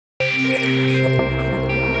This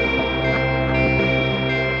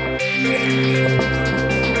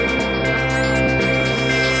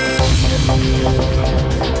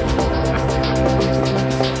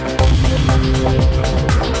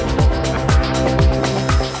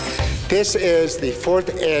is the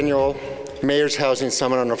 4th annual Mayor's Housing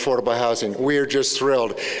Summit on Affordable Housing. We are just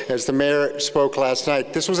thrilled. As the mayor spoke last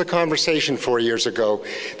night, this was a conversation 4 years ago.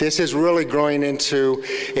 This is really growing into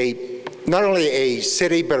not only a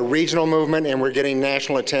city, but a regional movement, and we're getting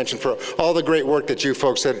national attention for all the great work that you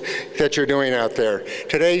folks that you're doing out there.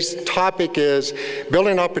 Today's topic is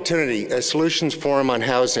Building Opportunity, a solutions forum on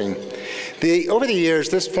housing. Over the years,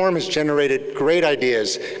 this forum has generated great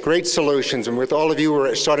ideas, great solutions, and with all of you,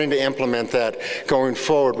 we're starting to implement that going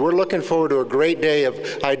forward. We're looking forward to a great day of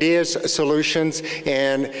ideas, solutions,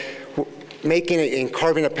 and making it and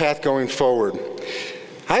carving a path going forward.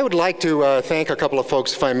 I would like to thank a couple of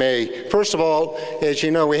folks, if I may. First of all, as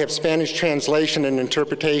you know, we have Spanish translation and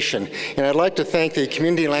interpretation, and I'd like to thank the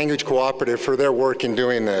Community Language Cooperative for their work in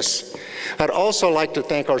doing this. I'd also like to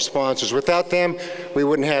thank our sponsors. Without them, we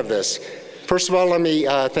wouldn't have this. First of all, let me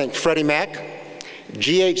thank Freddie Mac,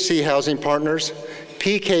 GHC Housing Partners,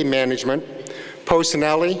 PK Management,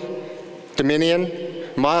 Pocinelli, Dominion,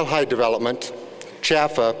 Mile High Development,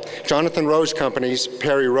 Jaffa, Jonathan Rose Companies,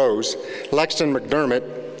 Perry Rose, Lexton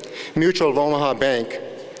McDermott, Mutual of Omaha Bank,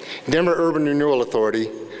 Denver Urban Renewal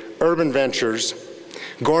Authority, Urban Ventures,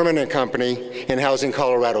 Gorman and Company, and Housing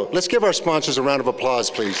Colorado. Let's give our sponsors a round of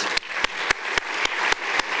applause, please.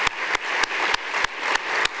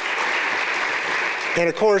 And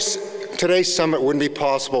of course, today's summit wouldn't be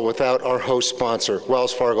possible without our host sponsor,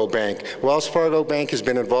 Wells Fargo Bank. Wells Fargo Bank has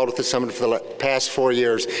been involved with the summit for the past 4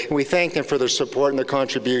 years, and we thank them for their support and their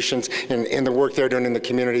contributions and the work they're doing in the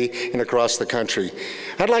community and across the country.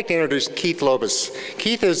 I'd like to introduce Keith Lobus.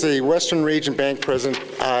 Keith is the Western Region Bank President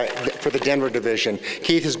for the Denver Division.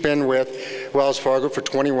 Keith has been with Wells Fargo for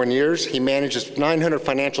 21 years. He manages 900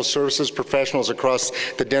 financial services professionals across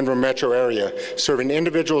the Denver metro area, serving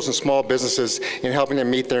individuals and small businesses and helping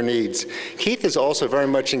them meet their needs. Keith is also very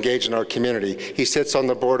much engaged in our community. He sits on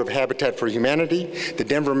the board of Habitat for Humanity, the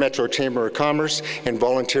Denver Metro Chamber of Commerce, and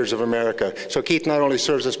Volunteers of America. So Keith not only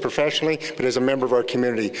serves us professionally, but as a member of our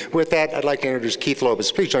community. With that, I'd like to introduce Keith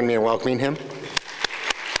Lobus. Please join me in welcoming him.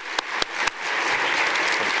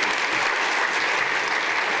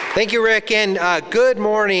 Thank you, Rick, and good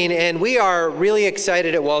morning. And we are really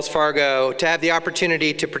excited at Wells Fargo to have the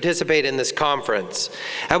opportunity to participate in this conference.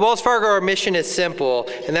 At Wells Fargo, our mission is simple,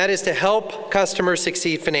 and that is to help customers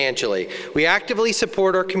succeed financially. We actively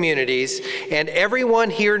support our communities, and everyone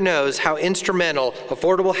here knows how instrumental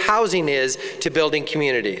affordable housing is to building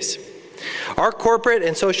communities. Our corporate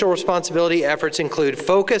and social responsibility efforts include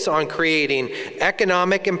focus on creating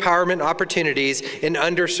economic empowerment opportunities in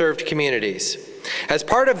underserved communities. As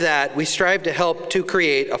part of that, we strive to help to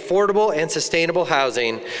create affordable and sustainable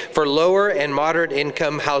housing for lower and moderate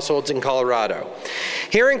income households in Colorado.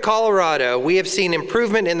 Here in Colorado, we have seen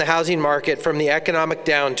improvement in the housing market from the economic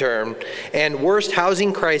downturn and worst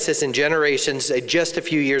housing crisis in generations just a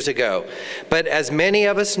few years ago. But as many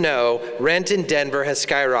of us know, rent in Denver has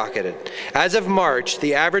skyrocketed. As of March,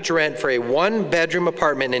 the average rent for a one-bedroom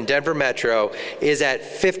apartment in Denver Metro is at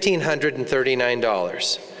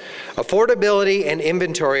 $1,539. Affordability and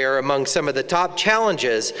inventory are among some of the top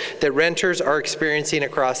challenges that renters are experiencing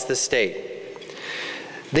across the state.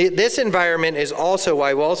 This environment is also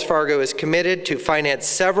why Wells Fargo is committed to finance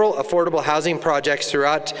several affordable housing projects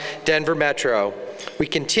throughout Denver Metro. We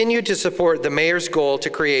continue to support the mayor's goal to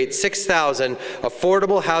create 6,000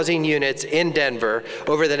 affordable housing units in Denver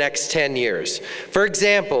over the next 10 years. For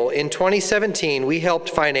example, in 2017, we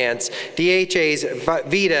helped finance DHA's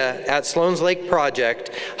VITA at Sloan's Lake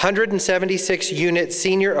project, 176-unit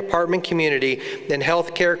senior apartment community and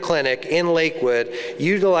healthcare clinic in Lakewood,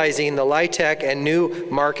 utilizing the LIHTC and new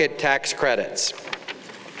market tax credits.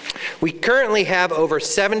 We currently have over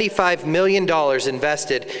 $75 million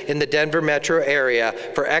invested in the Denver metro area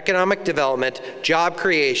for economic development, job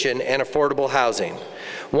creation, and affordable housing.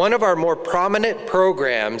 One of our more prominent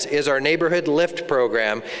programs is our Neighborhood Lift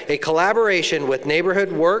program, a collaboration with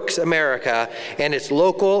Neighborhood Works America and its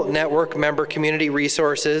local network member Community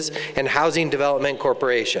Resources and Housing Development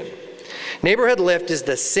Corporation. Neighborhood Lift is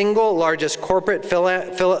the single largest corporate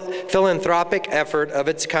philanthropic effort of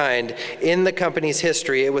its kind in the company's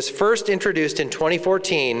history. It was first introduced in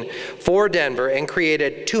 2014 for Denver and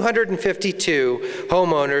created 252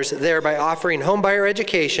 homeowners, thereby offering homebuyer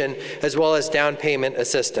education as well as down payment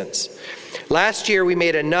assistance. Last year, we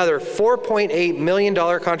made another $4.8 million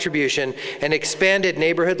contribution and expanded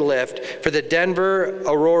Neighborhood Lift for the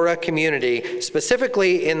Denver-Aurora community,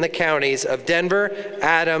 specifically in the counties of Denver,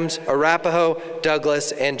 Adams, Arapahoe,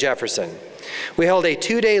 Douglas, and Jefferson. We held a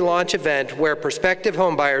 2-day launch event where prospective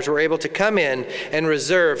homebuyers were able to come in and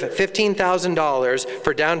reserve $15,000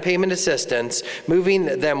 for down payment assistance, moving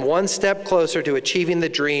them one step closer to achieving the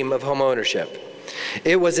dream of homeownership.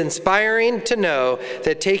 It was inspiring to know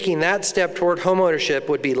that taking that step toward homeownership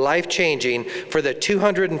would be life-changing for the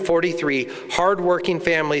 243 hardworking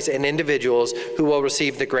families and individuals who will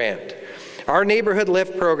receive the grant. Our Neighborhood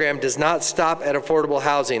Lift program does not stop at affordable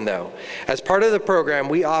housing, though. As part of the program,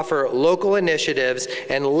 we offer local initiatives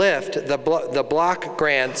and lift the block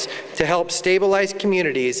grants to help stabilize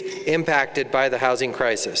communities impacted by the housing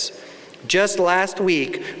crisis. Just last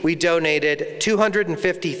week, we donated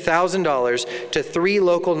 $250,000 to 3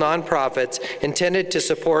 local nonprofits intended to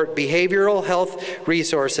support behavioral health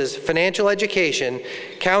resources, financial education,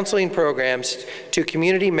 counseling programs to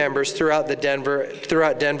community members throughout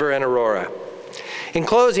Denver and Aurora. In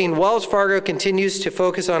closing, Wells Fargo continues to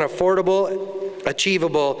focus on affordable,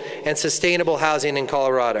 achievable, and sustainable housing in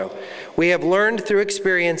Colorado. We have learned through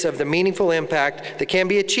experience of the meaningful impact that can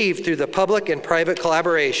be achieved through the public and private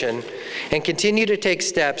collaboration, and continue to take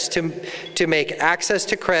steps to make access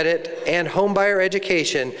to credit and homebuyer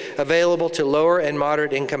education available to lower and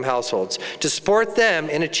moderate income households, to support them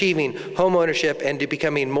in achieving homeownership and to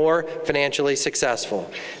becoming more financially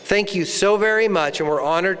successful. Thank you so very much, and we're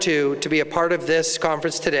honored to be a part of this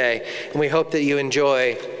conference today, and we hope that you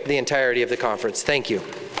enjoy the entirety of the conference. Thank you.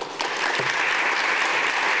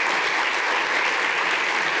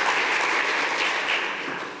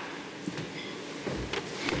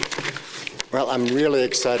 Well, I'm really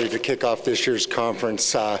excited to kick off this year's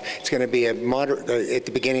conference. It's going to be at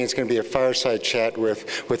the beginning, it's going to be a fireside chat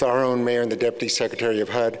with our own mayor and the Deputy Secretary of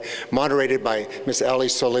HUD, moderated by Ms. Ali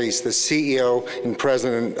Solis, the CEO and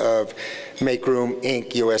President of Make Room,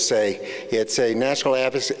 Inc. USA. It's a national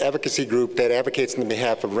advocacy group that advocates on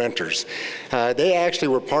behalf of renters. They actually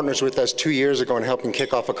were partners with us 2 years ago in helping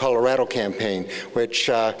kick off a Colorado campaign, which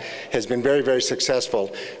has been very, very successful.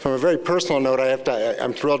 From a very personal note,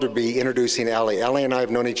 I'm thrilled to be introducing Ali. Ali and I have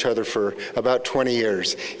known each other for about 20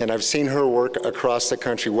 years, and I've seen her work across the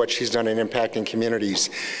country, what she's done in impacting communities.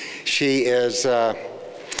 She is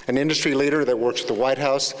an industry leader that works with the White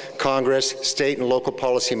House, Congress, state and local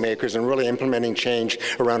policymakers, and really implementing change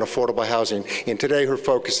around affordable housing. And today her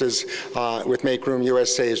focus is, with Make Room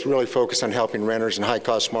USA, is really focused on helping renters in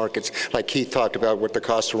high-cost markets, like Keith talked about what the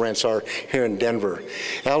cost of rents are here in Denver.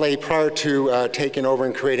 Ali, prior to taking over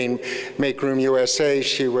and creating Make Room USA,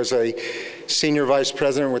 she was a Senior Vice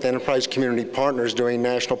President with Enterprise Community Partners doing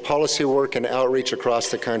national policy work and outreach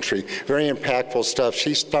across the country. Very impactful stuff.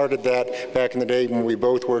 She started that back in the day when we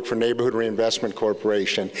both worked for Neighborhood Reinvestment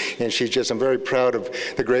Corporation. And I'm very proud of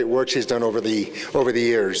the great work she's done over the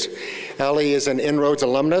years. Ali is an Inroads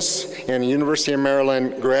alumnus and a University of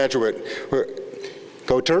Maryland graduate.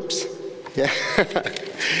 Go Terps? Yeah,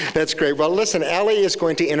 that's great. Well, listen, Ali is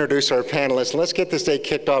going to introduce our panelists. Let's get this day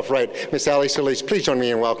kicked off right. Ms. Ali Solis, please join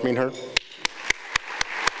me in welcoming her.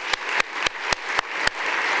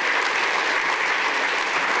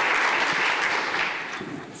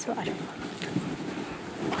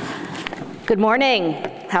 Good morning.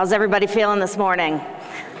 How's everybody feeling this morning?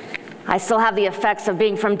 I still have the effects of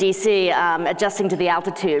being from DC, adjusting to the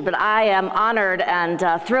altitude, but I am honored and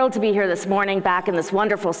thrilled to be here this morning back in this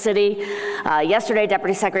wonderful city. Yesterday,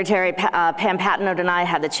 Deputy Secretary Pam Patenaude and I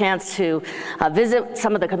had the chance to visit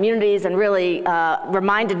some of the communities and really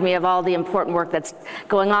reminded me of all the important work that's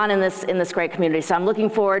going on in this great community. So I'm looking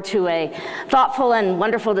forward to a thoughtful and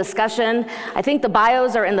wonderful discussion. I think the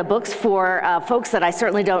bios are in the books for folks that I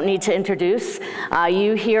certainly don't need to introduce.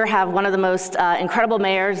 You here have one of the most incredible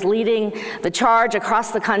mayors leading the charge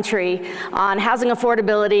across the country on housing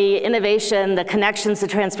affordability, innovation, the connections to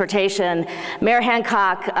transportation. Mayor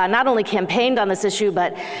Hancock not only campaigned on this issue,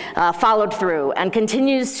 but followed through and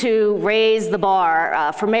continues to raise the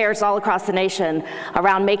bar for mayors all across the nation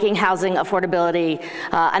around making housing affordability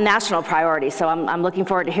a national priority. So I'm looking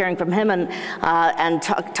forward to hearing from him and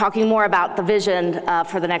talking more about the vision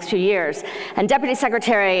for the next few years. And Deputy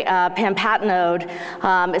Secretary Pam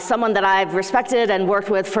Patenaude is someone that I've respected and worked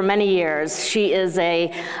with for many many years. She is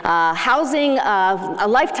a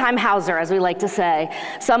lifetime houser, as we like to say,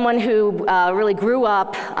 someone who really grew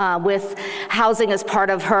up with housing as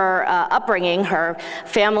part of her upbringing. Her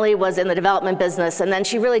family was in the development business, and then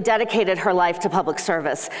she really dedicated her life to public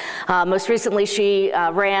service. Most recently, she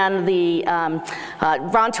ran the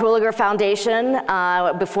Ron Terwilliger Foundation.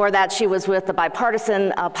 Before that, she was with the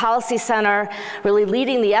Bipartisan Policy Center, really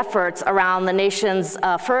leading the efforts around the nation's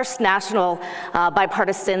first national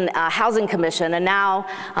bipartisan housing commission. And now,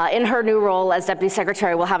 in her new role as Deputy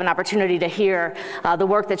Secretary, we'll have an opportunity to hear the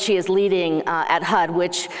work that she is leading at HUD,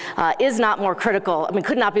 which is not more critical,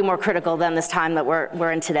 could not be more critical than this time that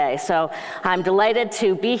we're in today. So I'm delighted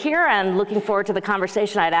to be here and looking forward to the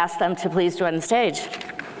conversation. I'd ask them to please join the stage.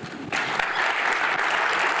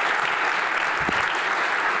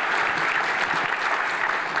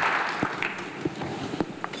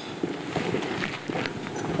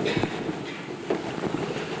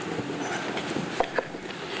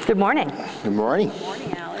 Good morning. Good morning. Good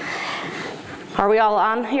morning, Alex. Are we all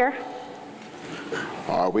on here?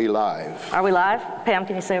 Are we live? Are we live? Pam,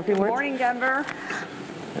 can you say a few words? Good morning, Denver.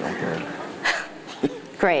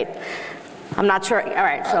 Great. I'm not sure. All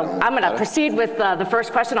right, so I'm going to proceed with the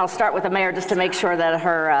first question. I'll start with the mayor just to make sure that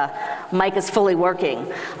her mic is fully working.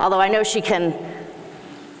 Although I know she can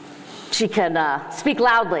speak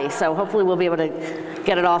loudly, so hopefully we'll be able to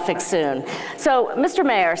get it all fixed soon. So, Mr.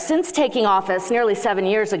 Mayor, since taking office nearly 7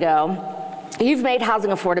 years ago, you've made housing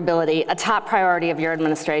affordability a top priority of your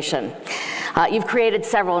administration. You've created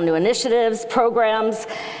several new initiatives, programs,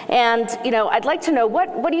 and I'd like to know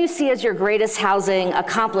what do you see as your greatest housing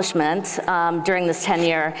accomplishment during this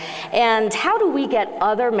tenure, and how do we get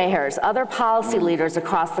other mayors, other policy leaders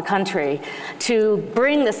across the country to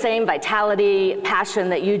bring the same vitality, passion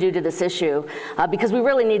that you do to this issue, because we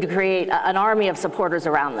really need to create an army of supporters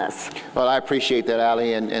around this. Well, I appreciate that,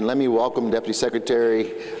 Ali, and let me welcome Deputy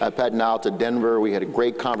Secretary Pat Nowell to Denver. We had a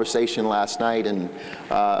great conversation last night and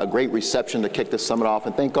a great reception to kick the summit off,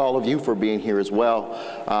 and thank all of you for being here as well.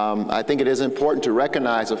 I think it is important to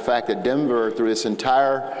recognize the fact that Denver, through this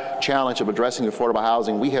entire challenge of addressing affordable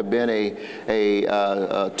housing, we have been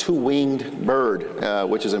a two-winged bird,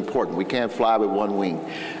 which is important. We can't fly with one wing.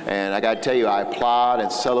 And I got to tell you, I applaud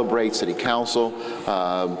and celebrate City Council,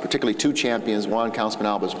 particularly two champions, one, Councilman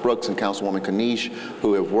Albus Brooks and Councilwoman Kanish,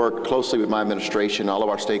 who have worked closely with my administration, all of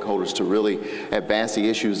our stakeholders, to really advance the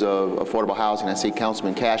issues of affordable housing. I see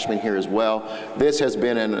Councilman Cashman here as well. This has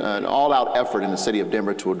been an all-out effort in the city of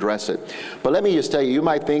Denver to address it. But let me just tell you, you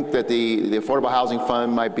might think that the Affordable Housing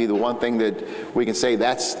Fund might be the one thing that we can say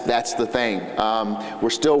that's the thing. We're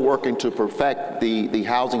still working to perfect the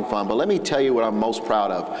housing fund, but let me tell you what I'm most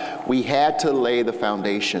proud of. We had to lay the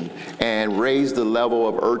foundation and raise the level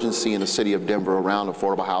of urgency in the city of Denver around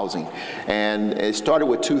affordable housing. And it started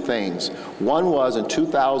with two things. One was in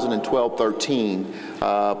 2012-13,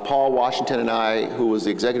 Paul Washington and I, who was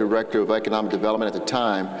the executive director of economic development at the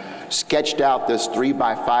time, sketched out this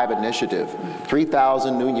 3x5 initiative,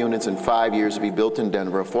 3,000 new units in 5 years to be built in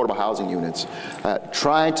Denver, affordable housing units.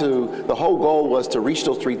 The whole goal was to reach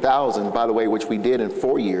those 3,000, by the way, which we did in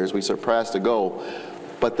 4 years. We surpassed the goal.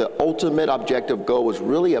 But the ultimate objective goal was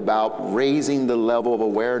really about raising the level of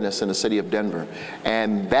awareness in the city of Denver.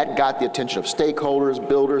 And that got the attention of stakeholders,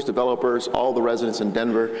 builders, developers, all the residents in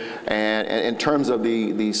Denver, and in terms of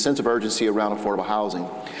the sense of urgency around affordable housing.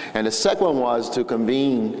 And the second one was to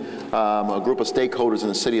convene a group of stakeholders in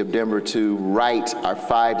the city of Denver to write our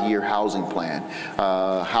 5-year housing plan,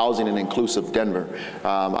 Housing and Inclusive Denver.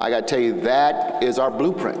 I got to tell you, that is our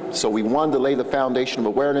blueprint. So we wanted to lay the foundation of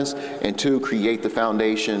awareness, and two, create the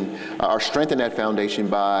foundation, or strengthen that foundation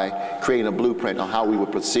by creating a blueprint on how we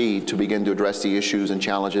would proceed to begin to address the issues and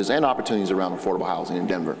challenges and opportunities around affordable housing in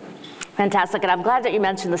Denver. Fantastic, and I'm glad that you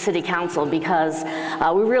mentioned the City Council, because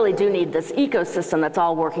we really do need this ecosystem that's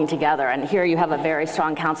all working together, and here you have a very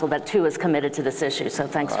strong council that too is committed to this issue, so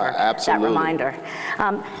thanks for that reminder.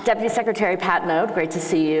 Deputy Secretary Pat Nowell, great to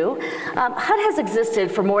see you. HUD has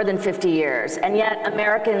existed for more than 50 years, and yet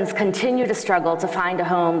Americans continue to struggle to find a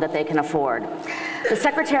home that they can afford. The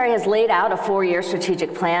Secretary has laid out a 4-year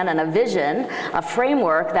strategic plan and a vision, a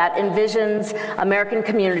framework that envisions American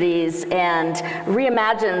communities and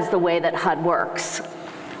reimagines the way that HUD works.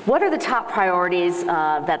 What are the top priorities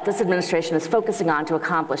that this administration is focusing on to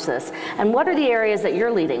accomplish this? And what are the areas that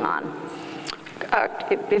you're leading on?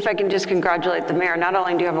 If I can just congratulate the mayor, not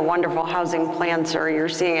only do you have a wonderful housing plan, sir, you're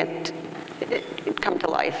seeing it come to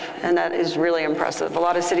life, and that is really impressive. A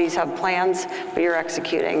lot of cities have plans, but you're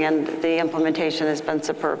executing, and the implementation has been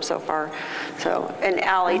superb so far. So, and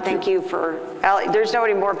Allie, thank you for, Allie, there's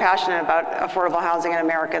nobody more passionate about affordable housing in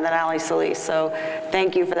America than Allie Solis, so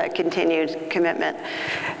thank you for that continued commitment.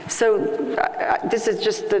 So this is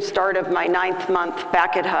just the start of my 9th month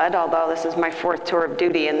back at HUD, although this is my 4th tour of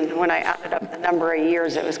duty, and when I added up the number of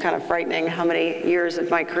years, it was kind of frightening how many years of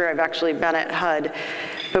my career I've actually been at HUD.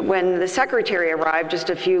 But when the secretary arrived just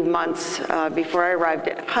a few months before I arrived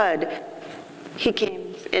at HUD, he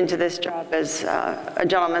came into this job as a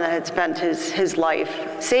gentleman that had spent his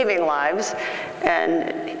life saving lives,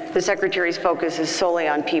 and the secretary's focus is solely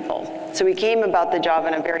on people. So he came about the job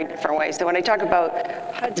in a very different way. So when I talk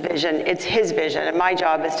about HUD's vision, it's his vision, and my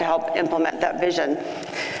job is to help implement that vision.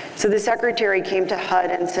 So the secretary came to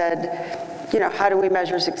HUD and said, you know, how do we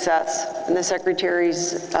measure success? And the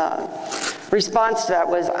secretary's response to that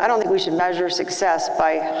was, I don't think we should measure success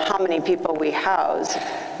by how many people we house.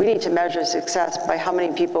 We need to measure success by how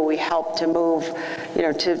many people we help to move, you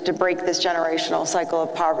know, to break this generational cycle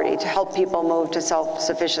of poverty, to help people move to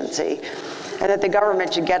self-sufficiency, and that the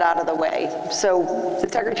government should get out of the way. So the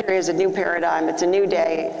secretary has a new paradigm. It's a new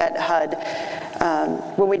day at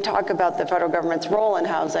HUD. When we talk about the federal government's role in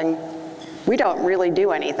housing, we don't really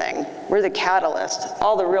do anything. We're the catalyst.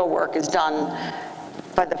 All the real work is done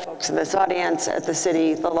by the folks in this audience, at the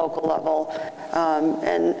city, the local level,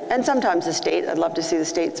 and sometimes the state. I'd love to see the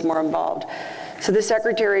states more involved. So the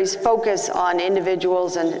secretary's focus on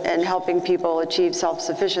individuals and helping people achieve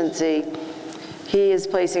self-sufficiency, he is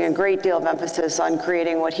placing a great deal of emphasis on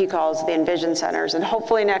creating what he calls the Envision Centers. And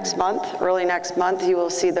hopefully next month, early next month, you will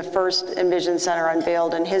see the first Envision Center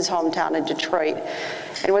unveiled in his hometown in Detroit.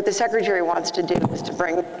 And what the secretary wants to do is to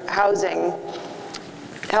bring housing,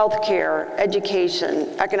 healthcare,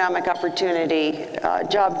 education, economic opportunity,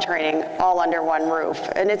 job training, all under one roof.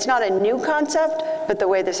 And it's not a new concept, but the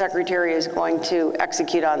way the secretary is going to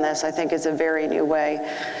execute on this, I think, is a very new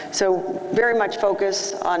way. So very much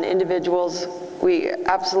focus on individuals. We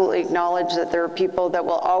absolutely acknowledge that there are people that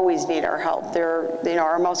will always need our help. They're, you know,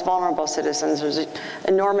 our most vulnerable citizens. There's an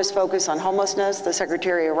enormous focus on homelessness. The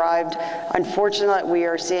secretary arrived. Unfortunately, we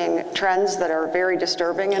are seeing trends that are very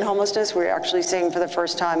disturbing in homelessness. We're actually seeing for the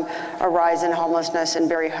first time a rise in homelessness in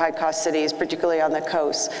very high-cost cities, particularly on the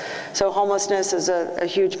coast. So homelessness is a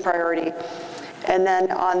huge priority. And then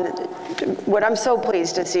what I'm so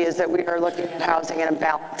pleased to see is that we are looking at housing in a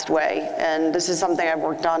balanced way. And this is something I've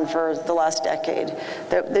worked on for the last decade.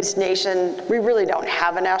 That this nation, we really don't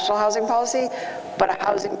have a national housing policy, but a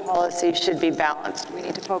housing policy should be balanced. We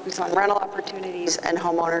need to focus on rental opportunities and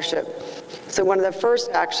home ownership. So one of the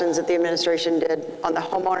first actions that the administration did on the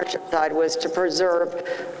home ownership side was to preserve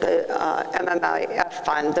the MMIF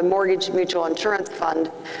fund, the Mortgage Mutual Insurance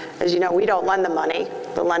Fund. As you know, we don't lend the money.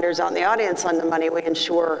 The lenders out in the audience lend the money. We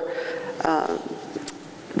insure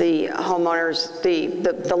the homeowners,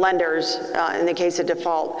 the lenders in the case of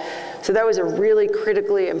default. So that was a really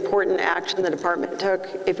critically important action the department took.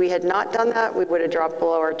 If we had not done that, we would have dropped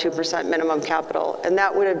below our 2% minimum capital, and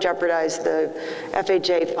that would have jeopardized the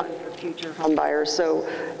FHA fund for future home buyers. So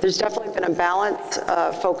there's definitely been a balanced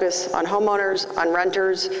focus on homeowners, on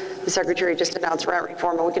renters. The secretary just announced rent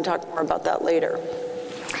reform, and we can talk more about that later.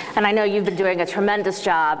 And I know you've been doing a tremendous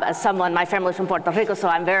job as someone, my family's from Puerto Rico, so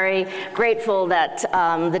I'm very grateful that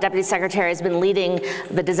the Deputy Secretary has been leading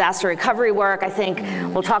the disaster recovery work. I think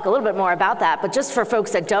we'll talk a little bit more about that, but just for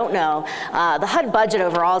folks that don't know, the HUD budget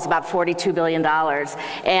overall is about $42 billion,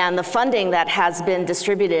 and the funding that has been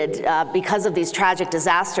distributed because of these tragic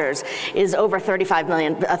disasters is over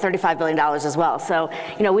 $35 billion as well. So,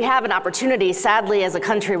 you know, we have an opportunity. Sadly, as a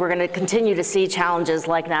country, we're going to continue to see challenges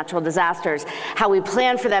like natural disasters. How we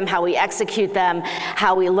plan for them, how we execute them,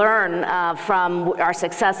 how we learn from our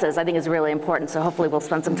successes, I think is really important. So hopefully we'll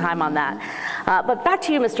spend some time on that. But back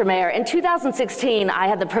to you, Mr. Mayor. In 2016, I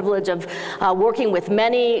had the privilege of working with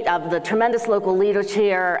many of the tremendous local leaders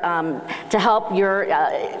here to help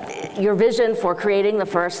your vision for creating the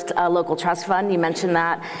first local trust fund. You mentioned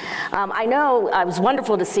that. I know it was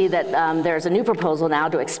wonderful to see that there's a new proposal now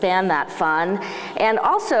to expand that fund, and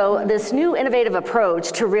also this new innovative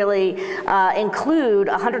approach to really include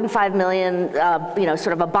 $105 million, you know,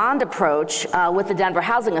 sort of a bond approach with the Denver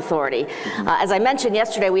Housing Authority. As I mentioned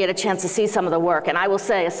yesterday, we had a chance to see some of the work, and I will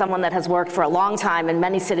say, as someone that has worked for a long time in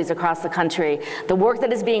many cities across the country, the work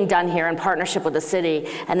that is being done here in partnership with the city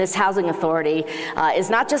and this housing authority is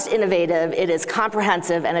not just innovative, it is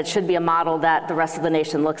comprehensive, and it should be a model that the rest of the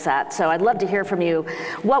nation looks at. So I'd love to hear from you.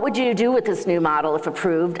 What would you do with this new model if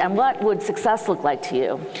approved, and what would success look like to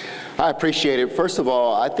you? I appreciate it. First of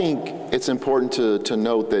all, I think it's important to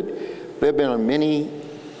note that there have been many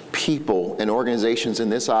people and organizations in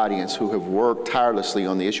this audience who have worked tirelessly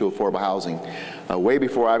on the issue of affordable housing. Way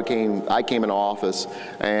before I came into office,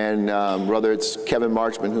 and whether it's Kevin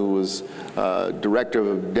Marchman, who was director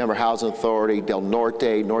of Denver Housing Authority, Del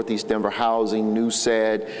Norte, Northeast Denver Housing,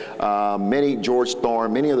 NewSed, George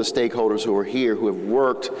Thorne, many of the stakeholders who are here who have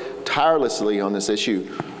worked tirelessly on this issue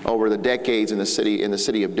over the decades in the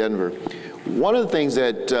city of Denver. One of the things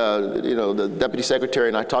that the Deputy Secretary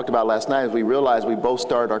and I talked about last night is we realized we both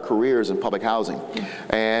started our careers in public housing.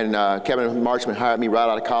 And Kevin Marchman hired me right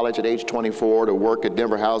out of college at age 24 to work at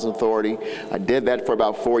Denver Housing Authority. I did that for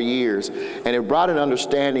about 4 years, and it brought an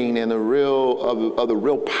understanding and the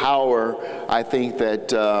real power, I think, that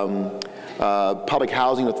public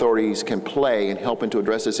housing authorities can play in helping to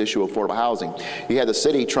address this issue of affordable housing. You had the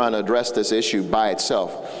city trying to address this issue by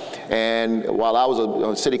itself. And while I was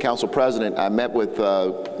a city council president, I met with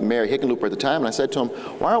Mayor Hickenlooper at the time, and I said to him,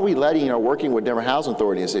 why aren't we working with Denver Housing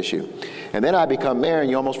Authority this issue? And then I become mayor, and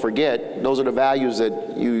you almost forget those are the values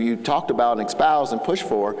that you talked about and espoused and pushed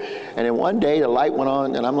for. And then one day the light went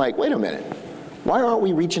on, and I'm like, wait a minute. Why aren't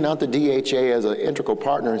we reaching out to DHA as an integral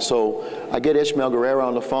partner? And so I get Ishmael Guerrero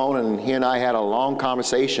on the phone, and he and I had a long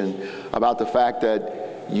conversation about the fact that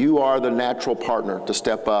you are the natural partner to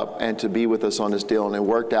step up and to be with us on this deal, and it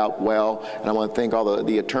worked out well. And I want to thank all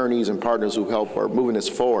the attorneys and partners who helped are moving this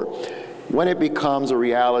forward. When it becomes a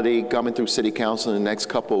reality coming through City Council in the next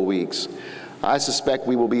couple of weeks, I suspect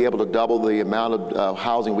we will be able to double the amount of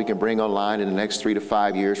housing we can bring online in the next 3 to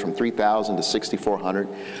 5 years, from 3,000 to 6,400.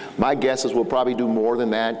 My guess is we'll probably do more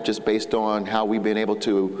than that, just based on how we've been able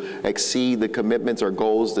to exceed the commitments or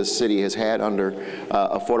goals the city has had under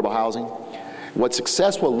affordable housing. What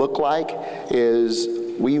success will look like is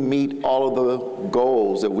we meet all of the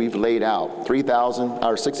goals that we've laid out, 3,000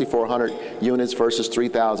 or 6,400 units versus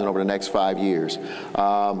 3,000 over the next 5 years.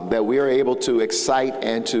 That we are able to excite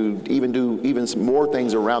and to even do more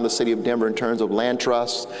things around the city of Denver in terms of land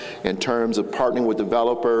trusts, in terms of partnering with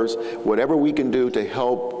developers, whatever we can do to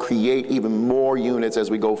help create even more units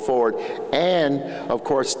as we go forward, and of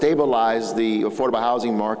course stabilize the affordable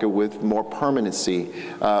housing market with more permanency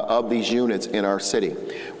of these units in our city.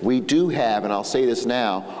 We do have, and I'll say this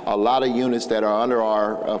now, a lot of units that are under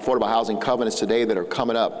our affordable housing covenants today that are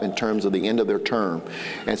coming up in terms of the end of their term.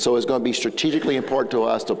 And so it's going to be strategically important to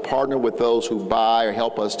us to partner with those who buy or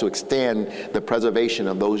help us to extend the preservation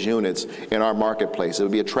of those units in our marketplace. It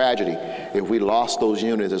would be a tragedy if we lost those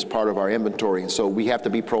units as part of our inventory. And so we have to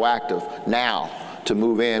be proactive now to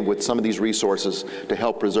move in with some of these resources to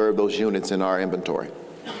help preserve those units in our inventory.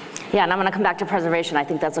 Yeah, and I'm going to come back to preservation. I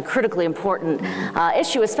think that's a critically important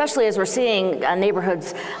issue, especially as we're seeing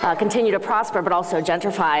neighborhoods continue to prosper, but also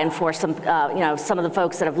gentrify and force some of the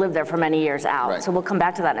folks that have lived there for many years out. Right. So we'll come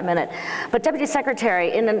back to that in a minute. But Deputy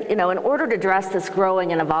Secretary, in order to address this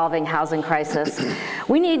growing and evolving housing crisis,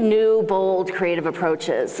 we need new, bold, creative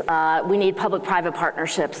approaches. We need public-private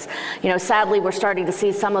partnerships. Sadly, we're starting to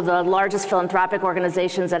see some of the largest philanthropic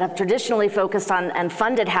organizations that have traditionally focused on and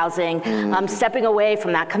funded housing stepping away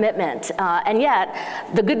from that commitment. And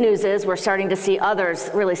yet, the good news is we're starting to see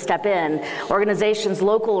others really step in.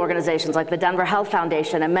 Local organizations like the Denver Health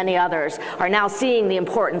Foundation and many others are now seeing the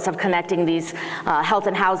importance of connecting these health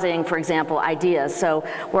and housing, for example, ideas. So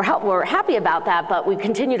we're happy about that, but we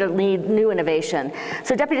continue to need new innovation.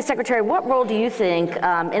 So Deputy Secretary, what role do you think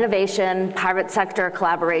innovation, private sector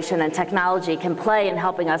collaboration, and technology can play in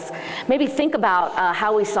helping us maybe think about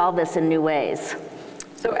how we solve this in new ways?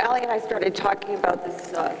 So Allie and I started talking about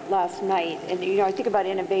this last night, and I think about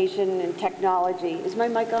innovation and technology. Is my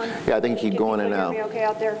mic on? Yeah, I think keep going in and out. Can you hear me okay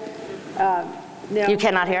out there? No. You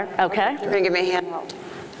cannot hear? Okay. You're going to give me a hand while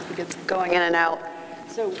it's going in and out.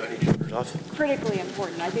 So critically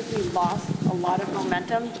important. I think we lost a lot of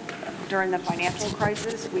momentum during the financial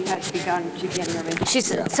crisis. We had begun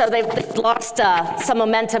to So they've lost some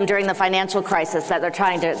momentum during the financial crisis that they're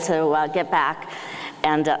trying to get back.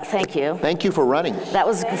 And thank you. Thank you for running. That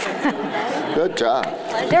was good job.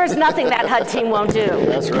 There is nothing that HUD team won't do.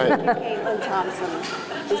 That's right. Caitlin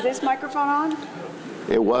Thompson. Is this microphone on?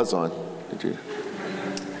 It was on. Did you?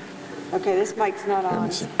 Okay, this mic's not on.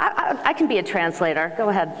 I can be a translator. Go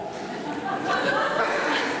ahead.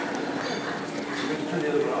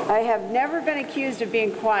 I have never been accused of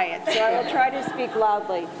being quiet, so I will try to speak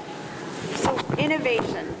loudly. So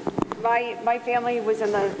innovation. My family was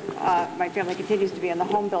in the, my family continues to be in the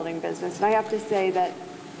home building business, and I have to say that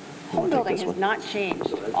home building has not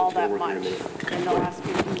changed all that much in the last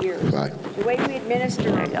 50 years. Right. The way we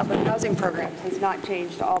administer public housing programs has not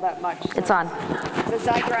changed all that much. It's on. Since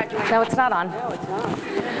I graduated. No, it's not on. No, it's not.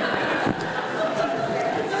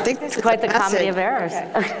 think this is Quite the a message. comedy of errors.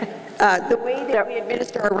 The way that we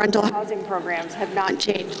administer our rental housing programs have not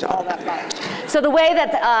changed all that much. So the way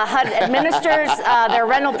that HUD administers their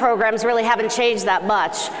rental programs really haven't changed that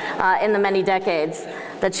much in the many decades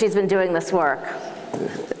that she's been doing this work.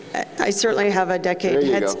 I certainly have a decade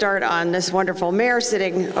head start on this wonderful mayor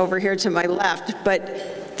sitting over here to my left,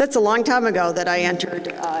 but that's a long time ago that I entered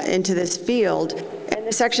into this field. And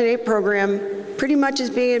the Section 8 program pretty much is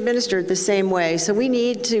being administered the same way. So we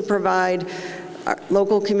need to provide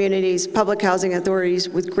local communities, public housing authorities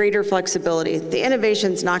with greater flexibility. The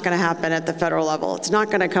innovation's not going to happen at the federal level. It's not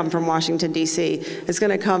going to come from Washington, D.C. It's going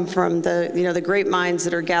to come from the great minds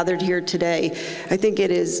that are gathered here today. I think it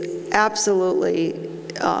is absolutely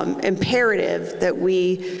imperative that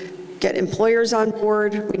we get employers on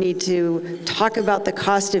board. We need to talk about the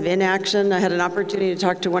cost of inaction. I had an opportunity to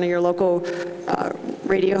talk to one of your local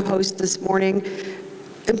radio hosts this morning.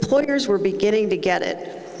 Employers were beginning to get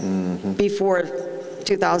it before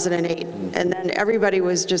 2008, and then everybody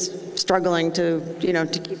was just struggling to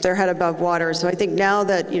keep their head above water. So I think now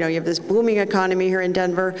that you have this booming economy here in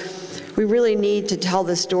Denver, we really need to tell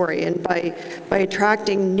the story, and by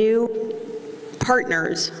attracting new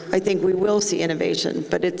partners, I think we will see innovation.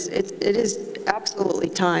 But it is absolutely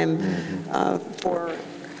time for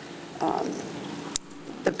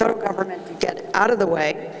the federal government to get out of the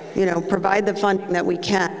way, provide the funding that we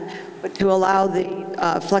can, but to allow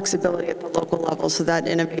the flexibility at the local level so that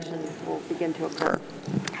innovation will begin to occur.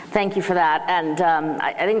 Thank you for that, and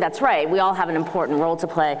I think that's right. We all have an important role to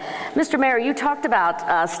play. Mr. Mayor, you talked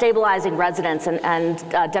about stabilizing residents, and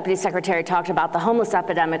Deputy Secretary talked about the homeless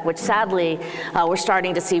epidemic, which sadly we're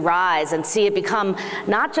starting to see rise and see it become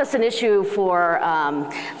not just an issue for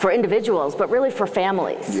individuals, but really for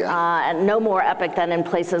families. And no more epic than in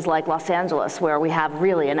places like Los Angeles, where we have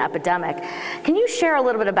really an epidemic. Can you share a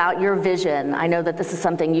little bit about your vision? I know that this is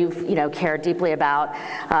something you've cared deeply about.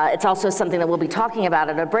 It's also something that we'll be talking about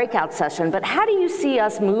at a breakout session, but how do you see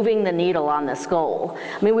us moving the needle on this goal?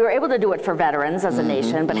 I mean, we were able to do it for veterans as a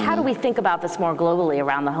nation, but how do we think about this more globally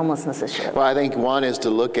around the homelessness issue? Well, I think one is to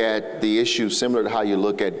look at the issue similar to how you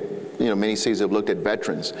look at many cities have looked at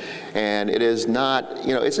veterans. And it is not,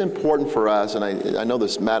 it's important for us, and I know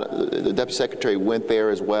this the Deputy Secretary went there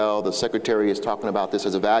as well. The Secretary is talking about this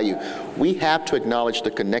as a value. We have to acknowledge the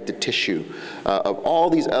connected tissue of all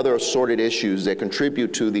these other assorted issues that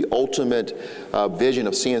contribute to the ultimate vision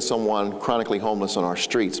of seeing someone chronically homeless on our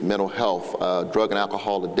streets: mental health, drug and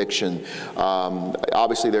alcohol addiction.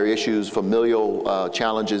 Obviously, there are issues, familial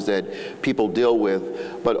challenges that people deal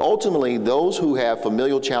with. But ultimately, those who have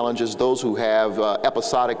familial challenges, those who have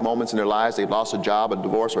episodic moments in their lives, they've lost a job, a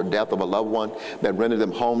divorce, or death of a loved one that rendered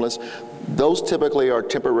them homeless, those typically are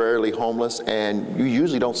temporarily homeless, and you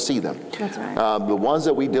usually don't see them. That's right. The ones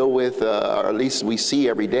that we deal with, or at least we see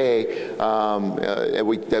every day,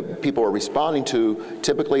 that people are responding to,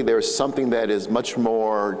 typically there's something that is much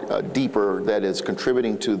more deeper that is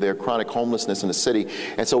contributing to their chronic homelessness in the city.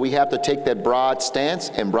 And so we have to take that broad stance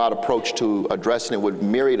and broad approach to addressing it with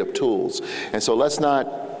myriad of tools. And so let's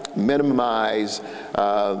not minimize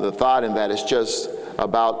the thought in that it's just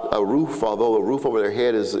about a roof, although a roof over their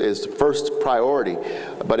head is first priority.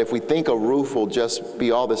 But if we think a roof will just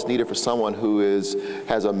be all that's needed for someone who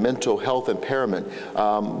has a mental health impairment,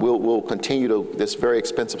 we'll continue this very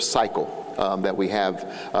expensive cycle that we have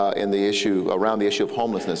around the issue of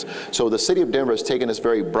homelessness. So the city of Denver has taken this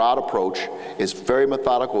very broad approach. It's very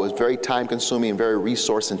methodical, it's very time consuming, and very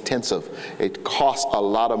resource intensive. It costs a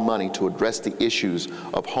lot of money to address the issues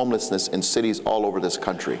of homelessness in cities all over this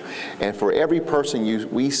country. And for every person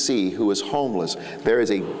we see who is homeless, there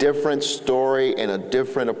is a different story and a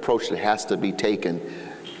different approach that has to be taken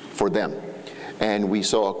for them. And we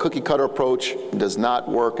saw a cookie cutter approach does not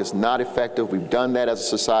work, it's not effective. We've done that as a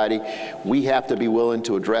society. We have to be willing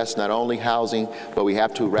to address not only housing, but we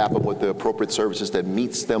have to wrap them with the appropriate services that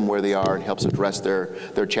meets them where they are and helps address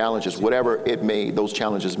their challenges, whatever those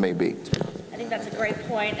challenges may be. I think that's a great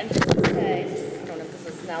point. And just to say, I don't know if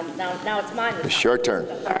this is now it's mine. It's your turn.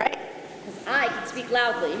 All right. Because I can speak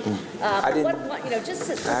loudly. I didn't. I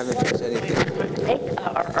haven't said anything. Make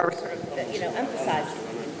or sort of emphasize.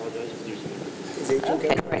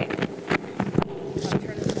 Okay, great.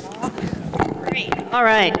 Great. All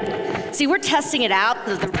right. See, we're testing it out.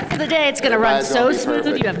 The rest of the day, it's going to run so smooth,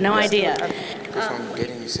 you have no idea.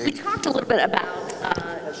 We talked a little bit about,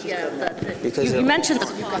 you mentioned the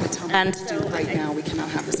cost. And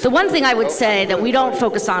the one thing I would say that we don't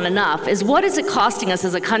focus on enough is what is it costing us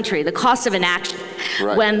as a country, the cost of inaction.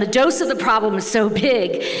 when the dose of the problem is so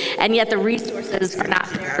big, and yet the resources are not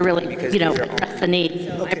there to really, address the need.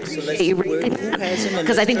 So I appreciate you raising that,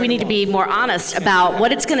 because I think we need to be more honest about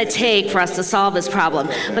what it's going to take for us to solve this problem,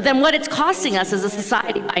 but then what it's costing us as a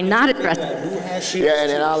society by not addressing it. Yeah,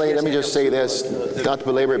 and Ali, let me just say this, not to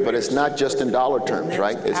belabor it, but it's not just in dollar terms,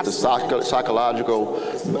 right? It's the psychological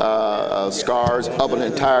scars of an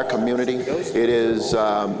entire community. It is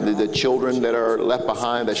the children that are left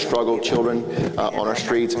behind, that struggle, children on our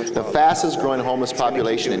streets. The fastest growing homeless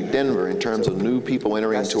population in Denver in terms of new people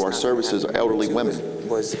entering into our services are elderly women.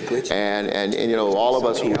 And all of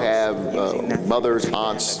us who have mothers,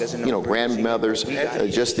 aunts, grandmothers,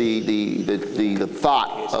 just the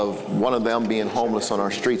thought of one of them being homeless on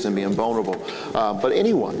our streets and being vulnerable. But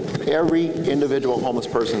every individual homeless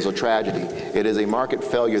person is a tragedy. It is a market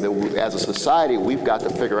failure that as a society we've got to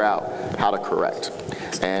figure out how to correct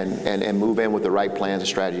and move in with the right plans and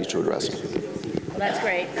strategies to address it. Well, that's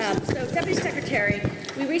great. So, Deputy Secretary,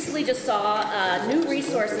 we recently just saw new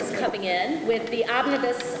resources coming in with the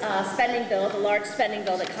omnibus spending bill, the large spending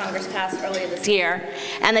bill that Congress passed earlier this year,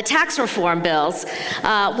 and the tax reform bills,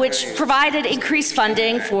 which provided increased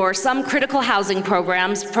funding for some critical housing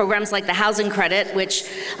programs like the housing credit, which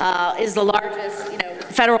is the largest,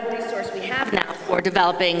 federal resource we have now for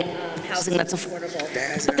developing housing that's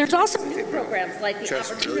affordable. But there's also new programs like the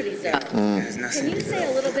Opportunity Zone. Can you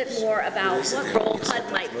say a little bit more about what role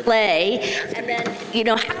HUD might play, and then,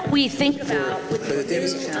 how we think about with the new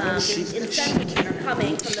incentives that are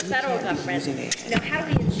coming from the federal government, how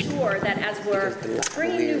do we ensure that as we're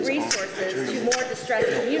bringing new resources to more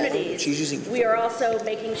distressed communities, we are also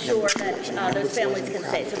making sure that those families can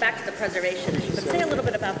stay. So back to the preservation issue, but say a little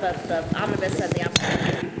bit about the omnibus and the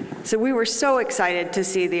opportunity. So we were so excited to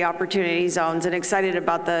see the opportunity zones and excited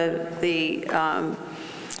about the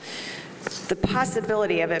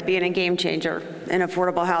possibility of it being a game changer in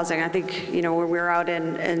affordable housing. I think, when we were out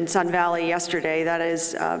in Sun Valley yesterday, that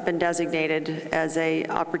has been designated as a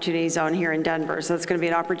opportunity zone here in Denver. So it's going to be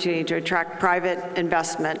an opportunity to attract private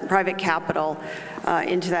investment, private capital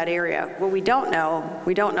into that area. What we don't know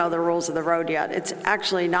the rules of the road yet. It's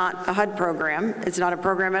actually not a HUD program. It's not a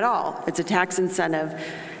program at all. It's a tax incentive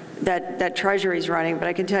that Treasury's running, but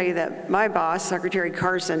I can tell you that my boss, Secretary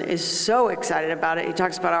Carson, is so excited about it. He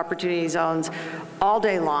talks about opportunity zones all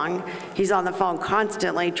day long. He's on the phone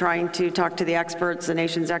constantly trying to talk to the experts, the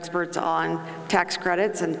nation's experts on tax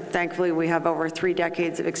credits, and thankfully we have over 3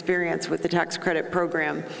 decades of experience with the tax credit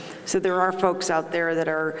program. So there are folks out there that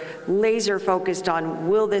are laser focused on,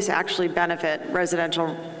 will this actually benefit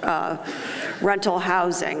residential rental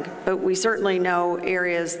housing? But we certainly know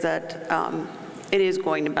areas that it is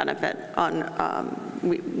going to benefit.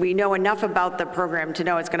 We know enough about the program to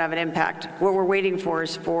know it's going to have an impact. What we're waiting for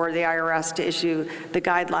is for the IRS to issue the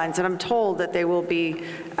guidelines, and I'm told that they will be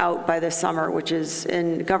out by this summer, which is,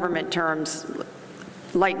 in government terms,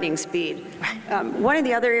 lightning speed. One of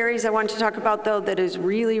the other areas I wanted to talk about, though, that is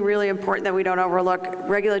really, really important that we don't overlook,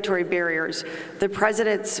 regulatory barriers. The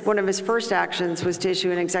president's, one of his first actions was to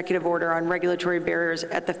issue an executive order on regulatory barriers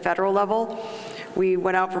at the federal level. We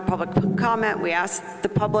went out for public comment. We asked the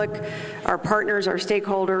public, our partners, our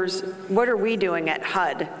stakeholders, what are we doing at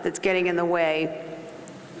HUD that's getting in the way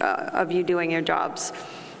of you doing your jobs?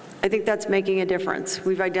 I think that's making a difference.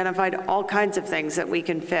 We've identified all kinds of things that we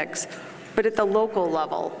can fix. But at the local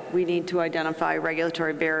level, we need to identify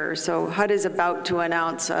regulatory barriers. So HUD is about to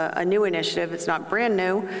announce a new initiative. It's not brand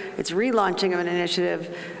new. It's relaunching of an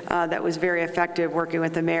initiative that was very effective working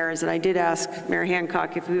with the mayors. And I did ask Mayor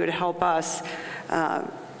Hancock if he would help us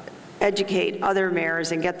educate other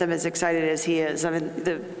mayors and get them as excited as he is. I mean,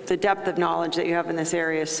 the depth of knowledge that you have in this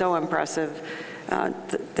area is so impressive.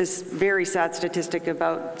 This very sad statistic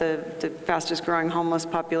about the fastest growing homeless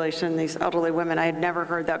population, these elderly women, I had never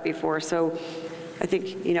heard that before. So I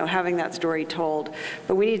think, having that story told.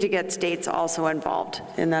 But we need to get states also involved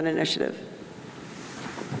in that initiative.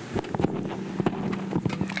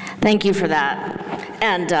 Thank you for that.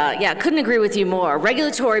 And yeah, couldn't agree with you more.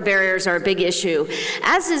 Regulatory barriers are a big issue,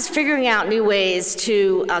 as is figuring out new ways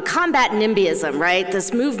to combat NIMBYism, right?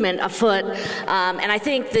 This movement afoot. And I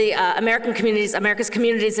think the America's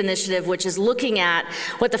Communities Initiative, which is looking at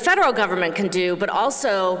what the federal government can do, but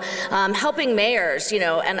also helping mayors,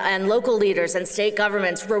 and local leaders and state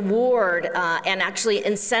governments reward and actually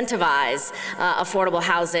incentivize affordable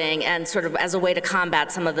housing, and sort of as a way to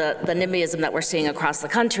combat some of the NIMBYism that we're seeing across the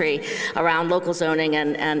country around local zoning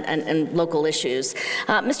and local issues.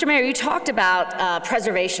 Mr. Mayor, you talked about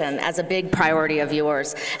preservation as a big priority of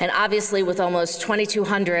yours, and obviously with almost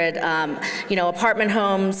 2,200 apartment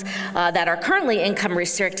homes that are currently income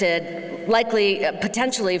restricted, likely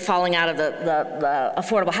potentially falling out of the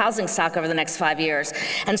affordable housing stock over the next 5 years.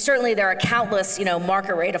 And certainly there are countless,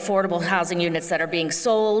 market rate affordable housing units that are being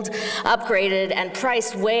sold, upgraded, and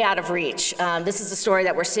priced way out of reach. This is a story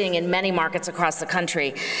that we're seeing in many markets across the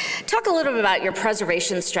country. Talk a little bit about your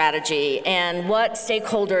preservation strategy and what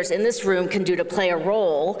stakeholders in this room can do to play a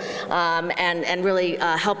role and really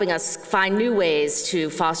helping us find new ways to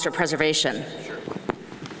foster preservation.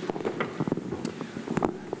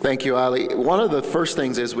 Thank you, Ali. One of the first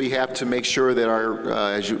things is we have to make sure that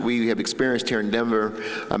as we have experienced here in Denver,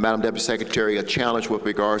 Madam Deputy Secretary, a challenge with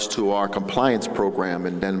regards to our compliance program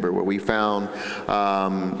in Denver, where we found,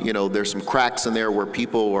 there's some cracks in there where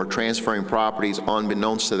people are transferring properties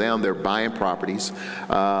unbeknownst to them. They're buying properties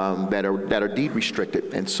that are deed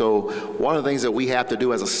restricted. And so one of the things that we have to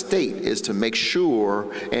do as a state is to make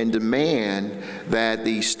sure and demand that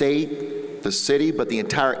the state, the city, but the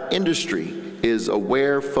entire industry is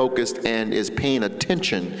aware, focused, and is paying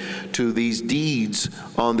attention to these deeds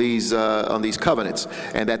on these covenants,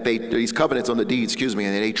 and that these covenants on the deeds, and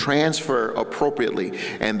they transfer appropriately,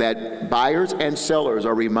 and that buyers and sellers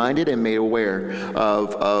are reminded and made aware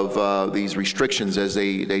of these restrictions as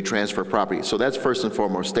they transfer property. So that's first and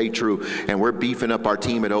foremost, stay true, and we're beefing up our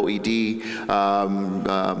team at OED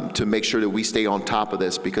to make sure that we stay on top of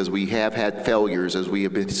this, because we have had failures, as we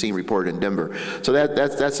have been seeing reported in Denver. So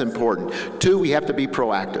that's important. Two, we have to be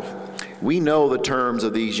proactive. We know the terms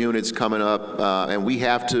of these units coming up, and we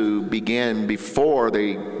have to begin before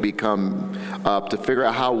they become up to figure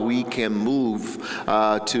out how we can move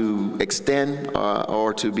to extend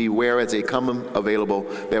or to be where as they come available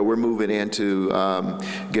that we're moving in to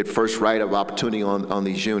get first right of opportunity on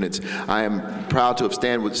these units. I am proud to have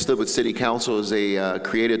stood with City Council as they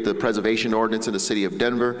created the preservation ordinance in the City of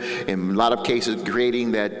Denver, in a lot of cases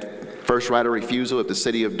creating that first right of refusal if the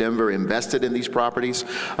City of Denver invested in these properties,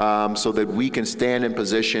 so that we can stand in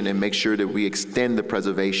position and make sure that we extend the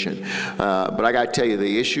preservation. But I got to tell you,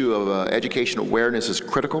 the issue of education awareness is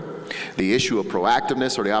critical. The issue of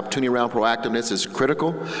proactiveness, or the opportunity around proactiveness, is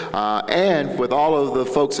critical. And with all of the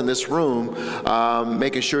folks in this room,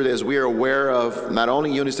 making sure that as we are aware of not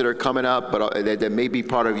only units that are coming up, but that may be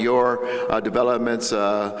part of your developments.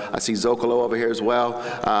 I see Zocalo over here as well,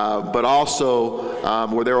 but also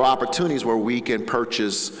where there are opportunities where we can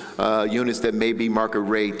purchase units that may be market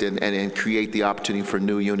rate and create the opportunity for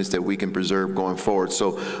new units that we can preserve going forward.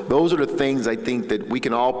 So those are the things I think that we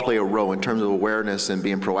can all play a role in terms of awareness and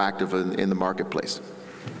being proactive in the marketplace.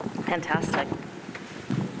 Fantastic.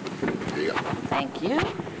 There you go. Thank you.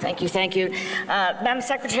 Thank you, thank you. Madam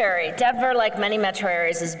Secretary, Denver, like many metro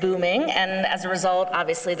areas, is booming, and as a result,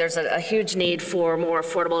 obviously, there's a huge need for more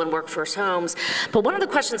affordable and workforce homes. But one of the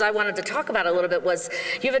questions I wanted to talk about a little bit was,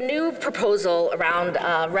 you have a new proposal around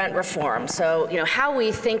rent reform. So, how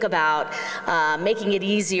we think about making it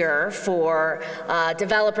easier for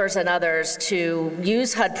developers and others to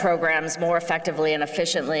use HUD programs more effectively and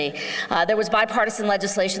efficiently. There was bipartisan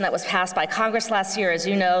legislation that was passed by Congress last year, as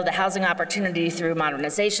you know, the Housing Opportunity Through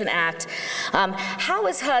Modernization Act. How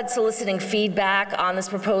is HUD soliciting feedback on this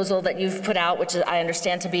proposal that you've put out, which I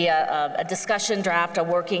understand to be a discussion draft, a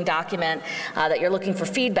working document that you're looking for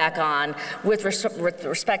feedback on with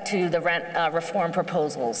respect to the rent reform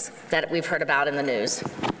proposals that we've heard about in the news?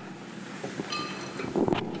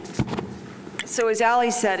 So as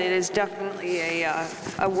Ali said, it is definitely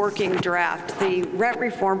a working draft. The rent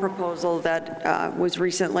reform proposal that was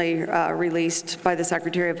recently released by the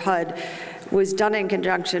Secretary of HUD was done in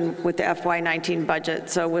conjunction with the FY19 budget.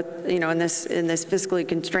 So with, in this fiscally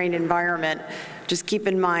constrained environment, just keep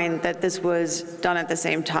in mind that this was done at the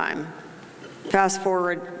same time. Fast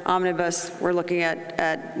forward, omnibus, we're looking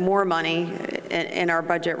at more money in our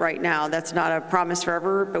budget right now. That's not a promise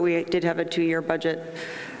forever, but we did have a 2-year budget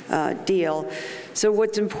deal. So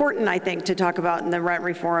what's important, I think, to talk about in the rent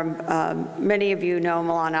reform, many of you know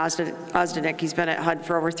Milan Ozdanik. He's been at HUD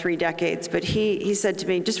for over 3 decades, but he said to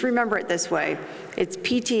me, just remember it this way, it's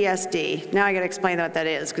PTSD. Now I gotta explain what that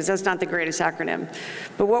is, because that's not the greatest acronym.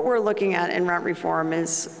 But what we're looking at in rent reform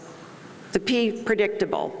is the P,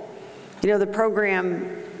 predictable. The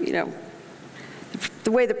program,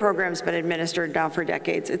 the way the program's been administered now for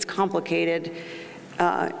decades, it's complicated.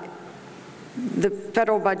 The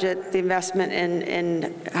federal budget, the investment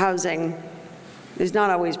in housing is not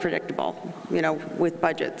always predictable, with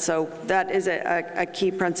budget. So that is a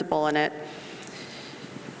key principle in it.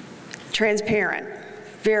 Transparent,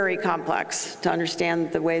 very complex to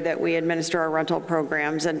understand the way that we administer our rental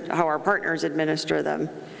programs and how our partners administer them.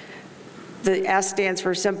 The S stands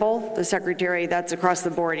for simple. The secretary, that's across the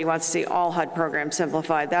board. He wants to see all HUD programs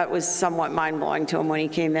simplified. That was somewhat mind-blowing to him when he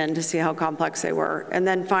came in to see how complex they were. And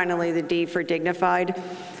then finally, the D for dignified.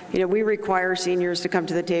 You know, we require seniors to come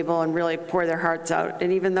to the table and really pour their hearts out.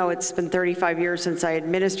 And even though it's been 35 years since I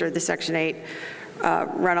administered the Section 8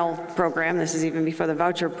 rental program, this is even before the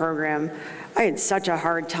voucher program, I had such a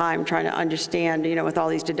hard time trying to understand, you know, with all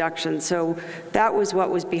these deductions. So that was what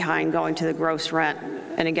was behind going to the gross rent.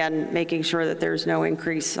 And again, making sure that there's no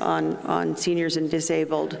increase on seniors and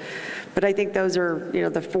disabled. But I think those are, you know,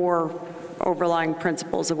 the 4 overlying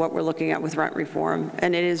principles of what we're looking at with rent reform.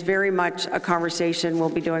 And it is very much a conversation. We'll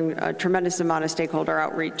be doing a tremendous amount of stakeholder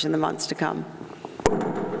outreach in the months to come.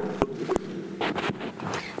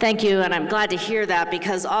 Thank you, and I'm glad to hear that,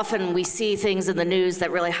 because often we see things in the news that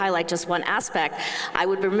really highlight just one aspect. I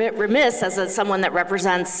would be remiss as someone that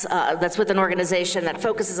represents, that's with an organization that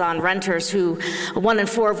focuses on renters who, 1 in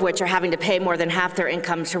 4 of which are having to pay more than half their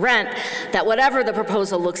income to rent, that whatever the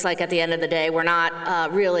proposal looks like at the end of the day, we're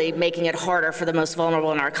not really making it harder for the most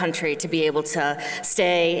vulnerable in our country to be able to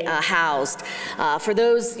stay housed. For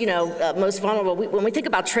those, you know, most vulnerable, when we think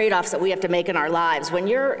about trade-offs that we have to make in our lives, when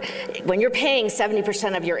you're paying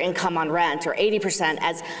 70% of your income on rent, or 80%,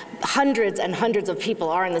 as hundreds and hundreds of people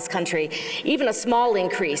are in this country, even a small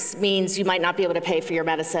increase means you might not be able to pay for your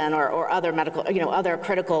medicine or other medical, you know, other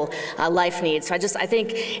critical life needs. So I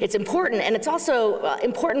think it's important, and it's also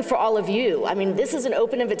important for all of you. I mean, this is an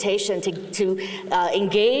open invitation to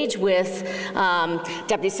engage with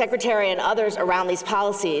Deputy Secretary and others around these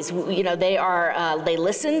policies. You know, they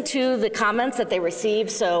listen to the comments that they receive,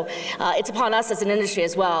 so it's upon us as an industry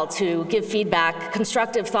as well to give feedback,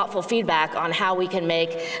 constructive, thoughtful feedback on how we can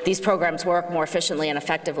make these programs work more efficiently and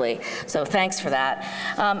effectively. So thanks for that.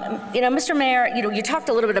 You know, Mr. Mayor, you know, you talked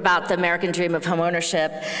a little bit about the American dream of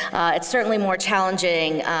homeownership. It's certainly more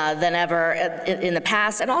challenging than ever in the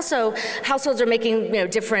past, and also households are making, you know,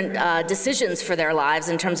 different decisions for their lives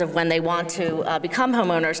in terms of when they want to become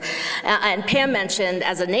homeowners. And Pam mentioned,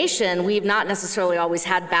 as a nation, we've not necessarily always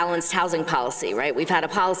had balanced housing policy, right? We've had a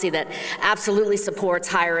policy that absolutely supports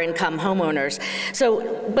higher income homeowners. So,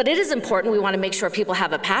 but it is important. We want to make sure people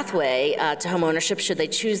have a pathway to homeownership should they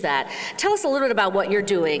choose that. Tell us a little bit about what you're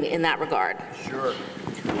doing in that regard. Sure.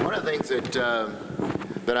 One of the things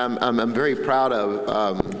that I'm very proud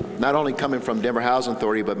of, not only coming from Denver Housing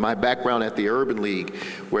Authority, but my background at the Urban League,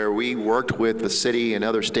 where we worked with the city and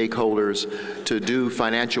other stakeholders to do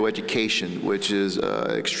financial education, which is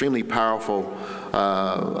extremely powerful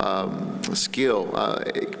skill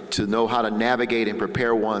to know how to navigate and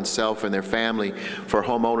prepare oneself and their family for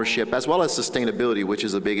home ownership, as well as sustainability, which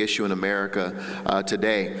is a big issue in America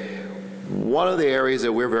today. One of the areas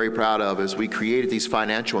that we're very proud of is we created these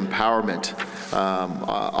financial empowerment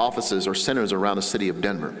offices or centers around the city of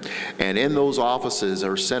Denver. And in those offices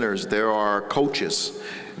or centers, there are coaches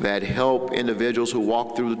that help individuals who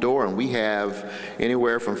walk through the door. And we have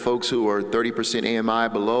anywhere from folks who are 30% AMI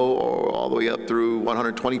below or all the way up through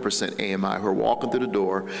 120% AMI who are walking through the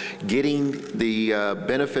door, getting the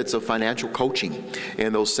benefits of financial coaching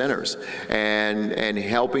in those centers and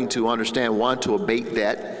helping to understand, one, to abate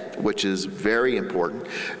debt, which is very important,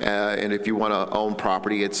 and if you want to own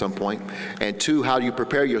property at some point, and 2, how do you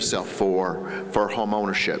prepare yourself for home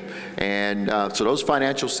ownership. And so those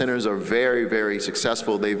financial centers are very, very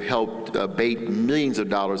successful. They've helped abate millions of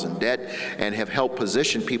dollars in debt and have helped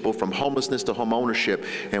position people from homelessness to home ownership.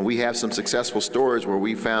 And we have some successful stories where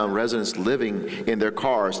we found residents living in their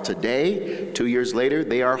cars. Today, 2 years later,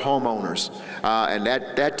 they are homeowners. And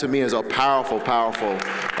that to me is a powerful, powerful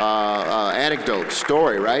anecdote,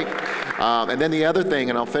 story, right? And then the other thing,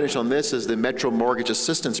 and I'll finish on this, is the Metro Mortgage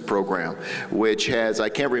Assistance Program, which has, I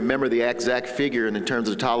can't remember the exact figure in terms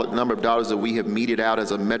of the number of dollars that we have meted out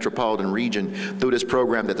as a metropolitan region through this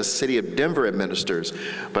program that the city of Denver administers.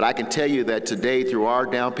 But I can tell you that today, through our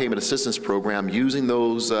down payment assistance program, using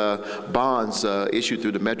those bonds issued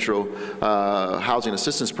through the Metro Housing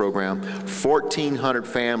Assistance Program, 1,400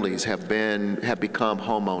 families have become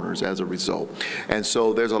homeowners as a result. And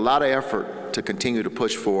so there's a lot of effort to continue to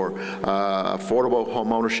push for affordable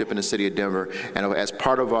home ownership in the city of Denver. And as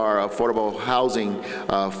part of our affordable housing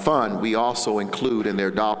fund, we also include in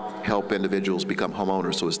their dollars help individuals become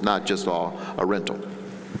homeowners, so it's not just all a rental.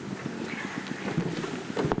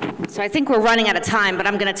 So I think we're running out of time, but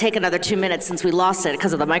I'm going to take another 2 minutes since we lost it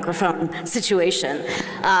because of the microphone situation.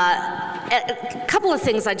 A couple of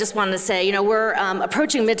things I just wanted to say. You know, we're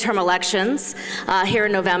approaching midterm elections here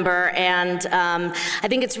in November, and I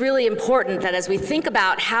think it's really important that as we think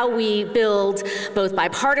about how we build both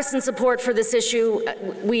bipartisan support for this issue,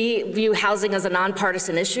 we view housing as a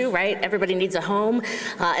nonpartisan issue, right? Everybody needs a home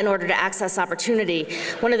in order to access opportunity.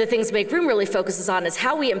 One of the things Make Room really focuses on is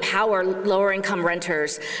how we empower lower-income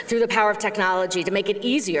renters through the power of technology to make it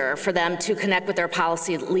easier for them to connect with their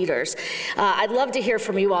policy leaders. I'd love to hear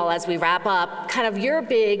from you all as we wrap up kind of your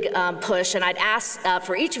big push, and I'd ask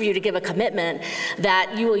for each of you to give a commitment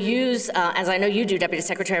that you will use, as I know you do, Deputy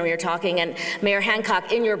Secretary, when you're talking, and Mayor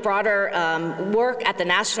Hancock, in your broader work at the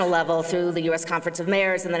national level through the U.S. Conference of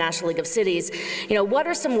Mayors and the National League of Cities. You know, what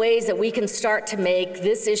are some ways that we can start to make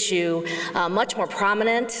this issue much more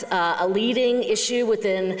prominent, a leading issue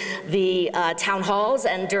within the town halls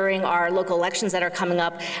and during our local elections that are coming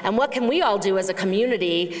up, and what can we all do as a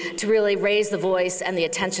community to really raise the voice and the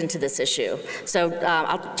attention to this issue? So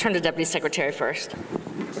I'll turn to Deputy Secretary first.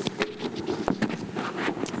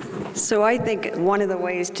 So I think one of the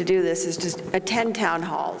ways to do this is just attend town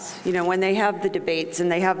halls. You know, when they have the debates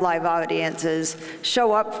and they have live audiences,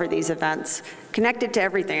 show up for these events. Connect it to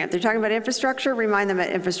everything. If they're talking about infrastructure, remind them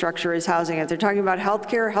that infrastructure is housing. If they're talking about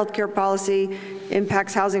healthcare policy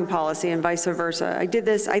impacts housing policy and vice versa. I did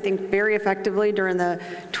this, I think, very effectively during the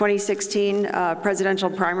 2016 presidential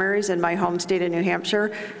primaries in my home state of New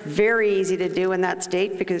Hampshire. Very easy to do in that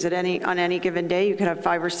state because on any given day you could have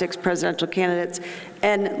 5 or 6 presidential candidates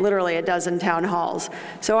and literally a dozen town halls.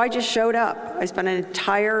 So I just showed up. I spent an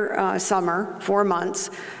entire summer, 4 months,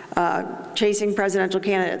 chasing presidential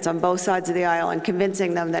candidates on both sides of the aisle and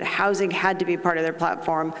convincing them that housing had to be part of their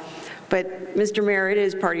platform. But Mr. Mayor, it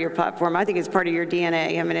is part of your platform. I think it's part of your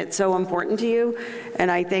DNA. I mean, it's so important to you.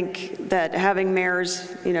 And I think that having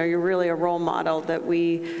mayors, you know, you're really a role model, that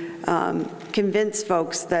we convince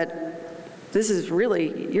folks that this is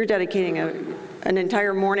really, you're dedicating an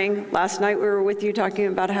entire morning. Last night we were with you talking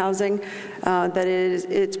about housing, that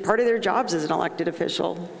it's part of their jobs as an elected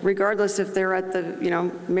official, regardless if they're at the, you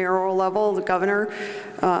know, mayoral level, the governor,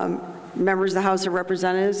 members of the House of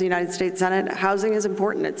Representatives, the United States Senate. Housing is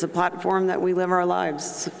important. It's a platform that we live our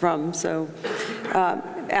lives from. So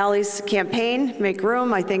Allie's campaign, Make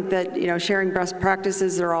Room, I think that, you know, sharing best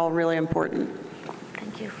practices are all really important.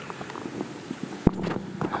 Thank you.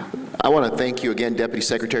 I want to thank you again, Deputy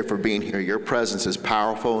Secretary, for being here. Your presence is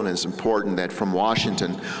powerful, and it's important that from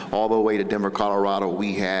Washington all the way to Denver, Colorado,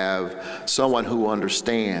 we have someone who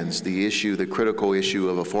understands the issue, the critical issue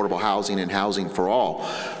of affordable housing and housing for all.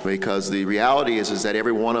 Because the reality is that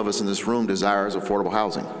every one of us in this room desires affordable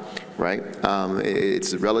housing. Right?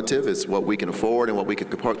 It's relative. It's what we can afford and what we can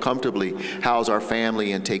comfortably house our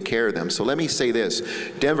family and take care of them. So let me say this.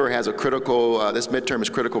 Denver has a critical, this midterm is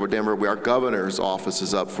critical for Denver. Our governor's office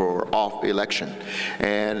is up for election.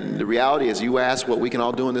 And the reality is, you ask what we can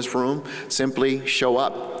all do in this room, simply show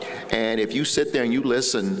up. And if you sit there and you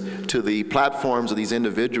listen to the platforms of these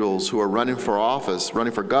individuals who are running for office,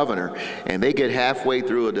 running for governor, and they get halfway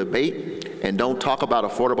through a debate and don't talk about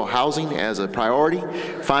affordable housing as a priority,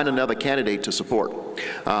 find another candidate to support.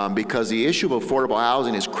 Because the issue of affordable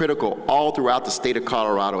housing is critical all throughout the state of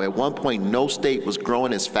Colorado. At one point, no state was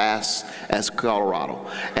growing as fast as Colorado.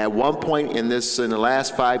 At one point in the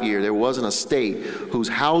last 5 years, there wasn't a state whose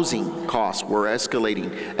housing costs were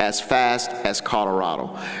escalating as fast as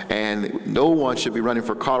Colorado. And no one should be running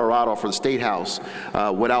for Colorado for the State House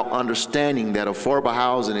without understanding that affordable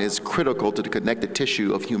housing is critical to the connective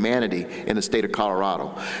tissue of humanity in the state of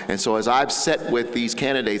Colorado. And so as I've sat with these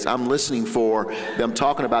candidates, I'm listening for them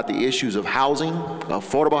talking about the issues of housing,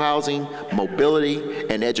 affordable housing, mobility,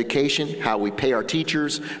 and education, how we pay our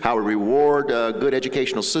teachers, how we reward good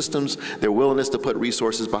educational systems, their willingness to put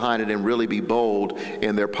resources behind it and really be bold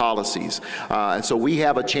in their policies. And so we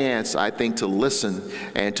have a chance, I think, to listen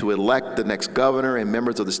and to elect the next governor and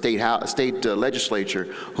members of the state legislature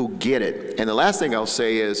who get it. And the last thing I'll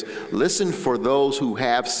say is, listen for those who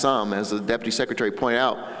have some, as the Deputy Secretary pointed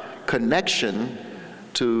out, connection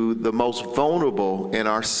to the most vulnerable in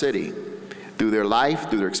our city through their life,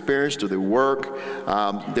 through their experience, through their work.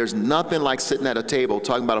 There's nothing like sitting at a table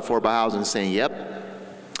talking about affordable housing and saying, yep,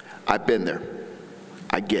 I've been there.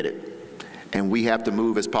 I get it. And we have to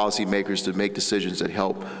move as policymakers to make decisions that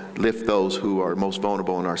help lift those who are most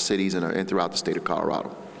vulnerable in our cities and throughout the state of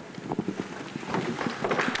Colorado.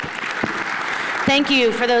 Thank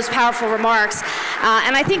you for those powerful remarks.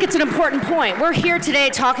 And I think it's an important point. We're here today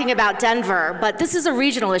talking about Denver, but this is a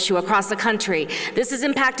regional issue across the country. This is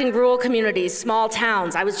impacting rural communities, small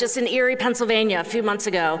towns. I was just in Erie, Pennsylvania a few months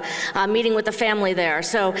ago, meeting with a family there.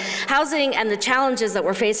 So housing and the challenges that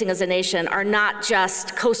we're facing as a nation are not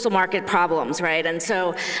just coastal market problems, right? And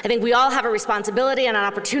so I think we all have a responsibility and an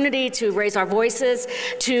opportunity to raise our voices,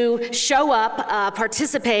 to show up,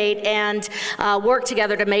 participate, and work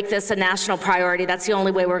together to make this a national priority. That's the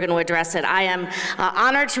only way we're going to address it. I am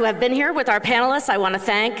honored to have been here with our panelists. I want to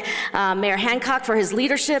thank Mayor Hancock for his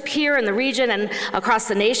leadership here in the region and across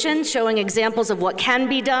the nation, showing examples of what can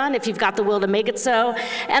be done if you've got the will to make it so,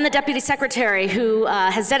 and the Deputy Secretary who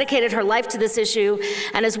has dedicated her life to this issue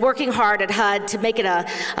and is working hard at HUD to make it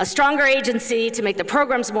a stronger agency, to make the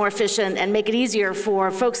programs more efficient, and make it easier for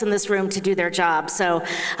folks in this room to do their job. So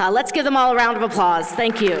let's give them all a round of applause.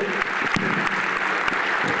 Thank you.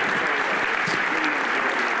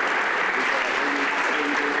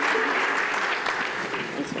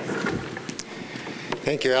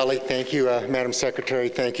 Thank you, Allie. Thank you, Madam Secretary.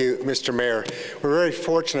 Thank you, Mr. Mayor. We're very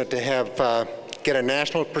fortunate to have get a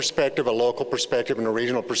national perspective, a local perspective, and a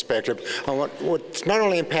regional perspective on what's not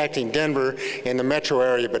only impacting Denver and the metro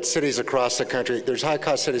area, but cities across the country. There's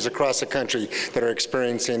high-cost cities across the country that are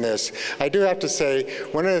experiencing this. I do have to say,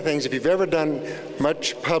 one of the things, if you've ever done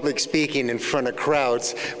much public speaking in front of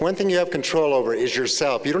crowds, one thing you have control over is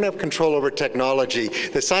yourself. You don't have control over technology.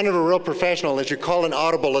 The sign of a real professional is you call an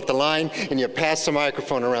audible at the line and you pass the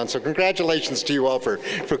microphone around. So congratulations to you all for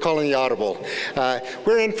calling the audible.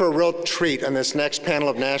 We're in for a real treat on this next panel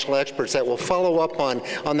of national experts that will follow up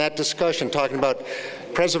on that discussion, talking about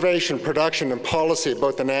preservation, production, and policy at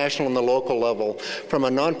both the national and the local level from a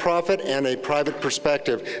nonprofit and a private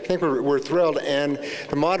perspective. I think we're thrilled, and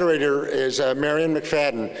the moderator is Marion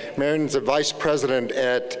McFadden. Marion's the Vice President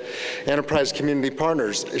at Enterprise Community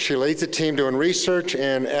Partners. She leads a team doing research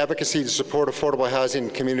and advocacy to support affordable housing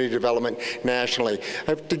and community development nationally.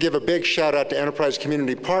 I have to give a big shout out to Enterprise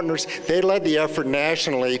Community Partners. They led the effort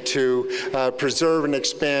nationally to preserve and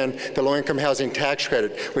expand the low-income housing tax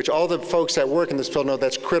credit, which all the folks that work in this field know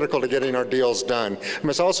that's critical to getting our deals done. I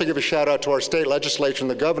must also give a shout out to our state legislature and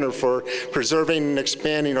the governor for preserving and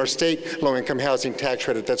expanding our state low-income housing tax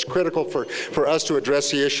credit. That's critical for us to address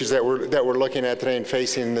the issues that we're looking at today and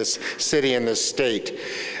facing in this city and this state.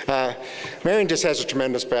 Marion just has a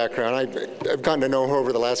tremendous background. I've gotten to know her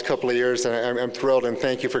over the last couple of years, and I'm thrilled, and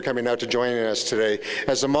thank you for coming out to joining us today.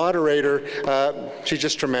 As a moderator, she's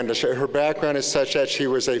just tremendous. Her background is such that she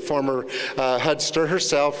was a former HUDster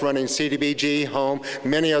herself, running CDBG, Home,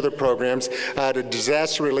 many other programs, to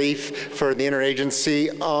disaster relief for the interagency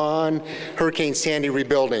on Hurricane Sandy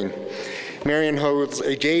rebuilding. Marion holds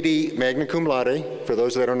a JD magna cum laude. For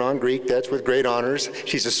those that are non-Greek, that's with great honors.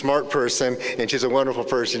 She's a smart person, and she's a wonderful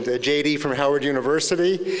person. A JD from Howard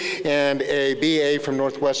University and a BA from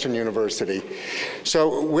Northwestern University.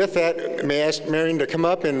 So with that, may I ask Marion to come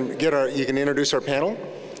up and you can introduce our panel?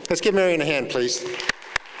 Let's give Marion a hand, please.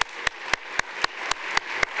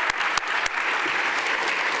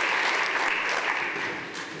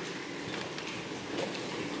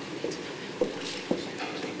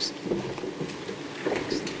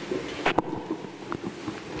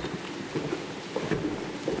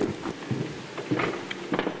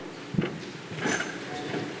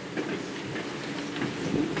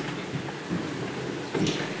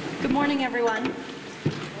 Good morning, everyone.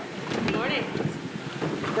 Good morning.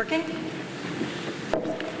 Working?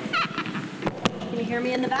 Can you hear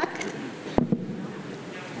me in the back?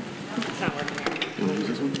 It's not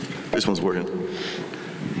working. This one's working.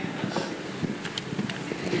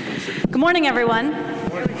 Good morning, everyone.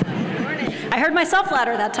 I heard myself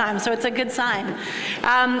louder that time, so it's a good sign.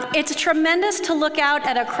 It's tremendous to look out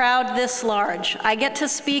at a crowd this large. I get to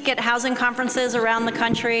speak at housing conferences around the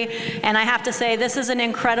country, and I have to say this is an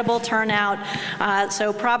incredible turnout.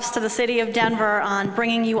 So props to the city of Denver on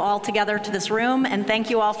bringing you all together to this room, and thank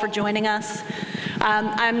you all for joining us.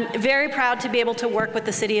 I'm very proud to be able to work with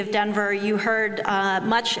the city of Denver. You heard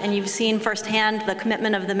much and you've seen firsthand the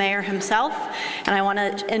commitment of the mayor himself, and I want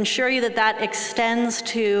to ensure you that that extends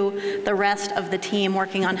to the rest of the team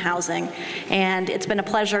working on housing. And it's been a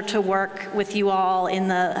pleasure to work with you all in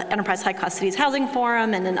the Enterprise High Cost Cities Housing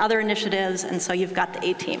Forum and in other initiatives, and so you've got the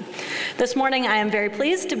A team. This morning I am very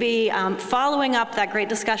pleased to be following up that great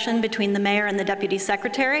discussion between the mayor and the deputy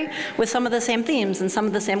secretary with some of the same themes and some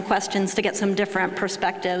of the same questions to get some different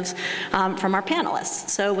perspectives from our panelists.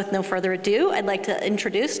 So with no further ado, I'd like to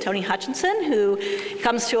introduce Tony Hutchinson, who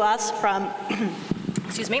comes to us from,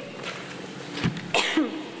 excuse me,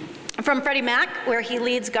 from Freddie Mac, where he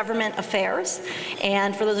leads government affairs.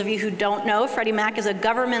 And for those of you who don't know, Freddie Mac is a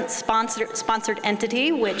government-sponsored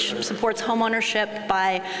entity which supports homeownership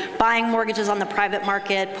by buying mortgages on the private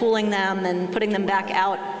market, pooling them, and putting them back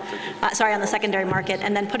out, on the secondary market,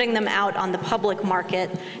 and then putting them out on the public market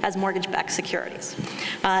as mortgage-backed securities.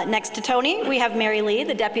 Next to Tony, we have Mary Lee,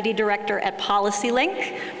 the Deputy Director at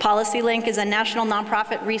PolicyLink. PolicyLink is a national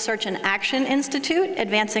nonprofit research and action institute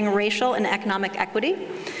advancing racial and economic equity.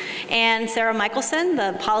 And Sarah Michelson,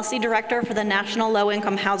 the Policy Director for the National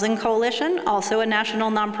Low-Income Housing Coalition, also a national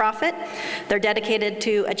nonprofit. They're dedicated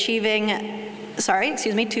to achieving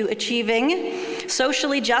socially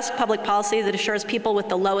just public policy that assures people with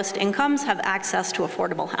the lowest incomes have access to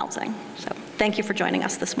affordable housing. So thank you for joining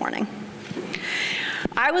us this morning.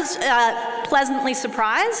 I was pleasantly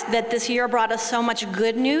surprised that this year brought us so much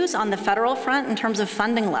good news on the federal front in terms of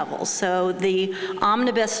funding levels. So the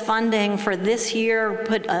omnibus funding for this year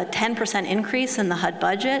put a 10% increase in the HUD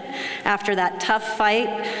budget after that tough fight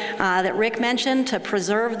that Rick mentioned to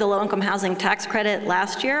preserve the low-income housing tax credit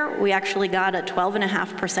last year. We actually got a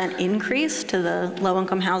 12.5% increase to the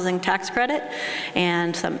low-income housing tax credit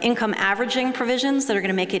and some income averaging provisions that are going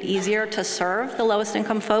to make it easier to serve the lowest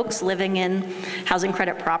income folks living in housing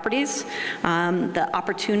credit properties. The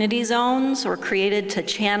opportunity zones were created to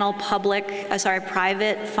channel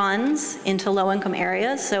private funds into low-income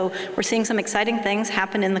areas. So we're seeing some exciting things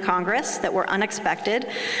happen in the Congress that were unexpected.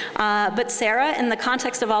 But Sarah, in the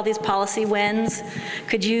context of all these policy wins,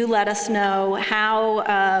 could you let us know how,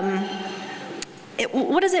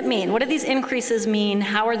 what does it mean? What do these increases mean?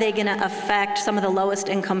 How are they going to affect some of the lowest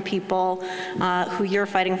income people who you're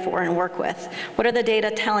fighting for and work with? What are the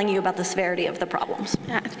data telling you about the severity of the problems?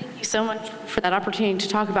 Yeah, thank you so much for that opportunity to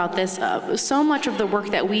talk about this. So much of the work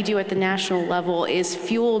that we do at the national level is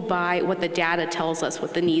fueled by what the data tells us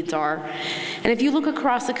what the needs are. And if you look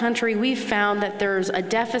across the country, we've found that there's a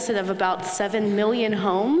deficit of about 7 million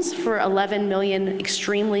homes for 11 million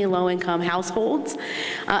extremely low-income households.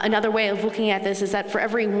 Another way of looking at this is that for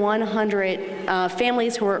every 100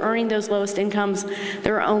 families who are earning those lowest incomes,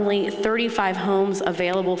 there are only 35 homes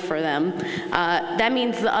available for them. That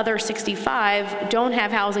means the other 65 don't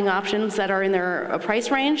have housing options that are in their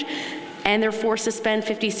price range, and they're forced to spend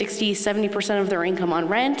 50, 60, 70% of their income on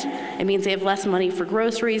rent. It means they have less money for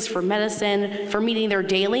groceries, for medicine, for meeting their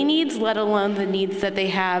daily needs, let alone the needs that they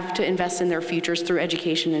have to invest in their futures through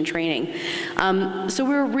education and training. So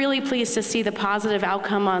we're really pleased to see the positive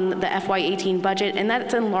outcome on the FY18 budget, and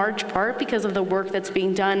that's in large part because of the work that's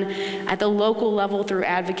being done at the local level through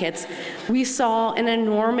advocates. We saw an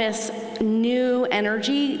enormous new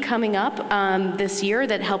energy coming up this year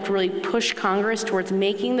that helped really push Congress towards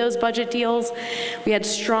making those budget deals. We had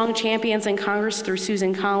strong champions in Congress through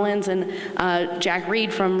Susan Collins and Jack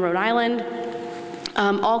Reed from Rhode Island,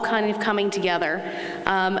 all kind of coming together.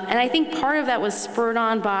 And I think part of that was spurred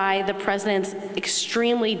on by the president's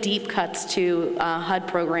extremely deep cuts to HUD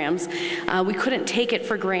programs. We couldn't take it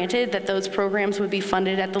for granted that those programs would be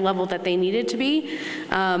funded at the level that they needed to be.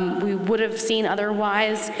 We would have seen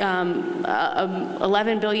otherwise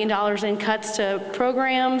 $11 billion in cuts to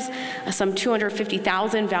programs, some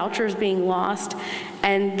 250,000 vouchers being lost.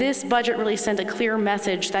 And this budget really sent a clear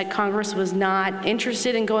message that Congress was not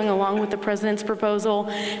interested in going along with the president's proposal,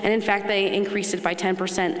 and in fact, they increased it by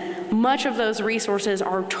 10%. Much of those resources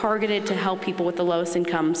are targeted to help people with the lowest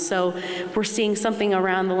incomes. So we're seeing something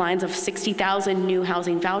around the lines of 60,000 new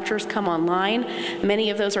housing vouchers come online. Many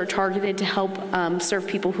of those are targeted to help serve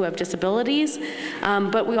people who have disabilities.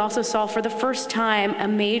 But we also saw for the first time a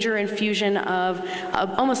major infusion of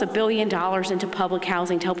almost $1 billion into public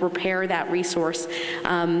housing to help repair that resource,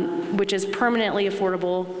 which is permanently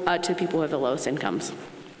affordable to people who have the lowest incomes.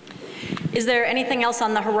 Is there anything else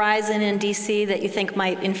on the horizon in DC that you think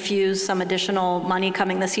might infuse some additional money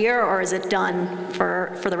coming this year, or is it done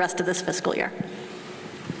for the rest of this fiscal year?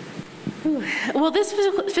 Well, this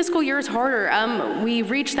fiscal year is harder. We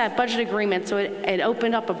reached that budget agreement, so it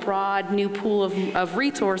opened up a broad new pool of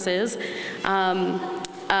resources.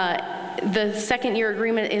 The second year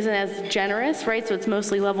agreement isn't as generous, right? So it's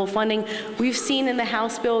mostly level funding. We've seen in the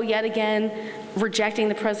House bill yet again rejecting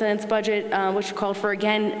the president's budget, which called for,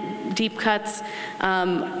 again, deep cuts,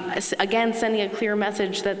 again, sending a clear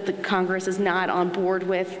message that the Congress is not on board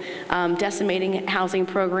with decimating housing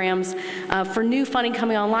programs. For new funding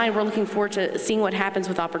coming online, we're looking forward to seeing what happens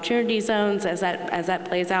with opportunity zones as that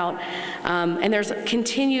plays out. And there's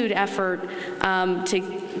continued effort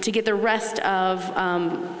to get the rest of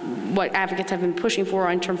what advocates have been pushing for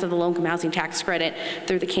in terms of the low-income housing tax credit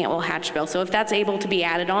through the Cantwell-Hatch bill. So if that's able to be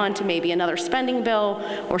added on to maybe another spending bill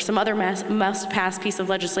or some other must-pass piece of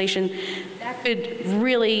legislation, that could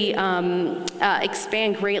really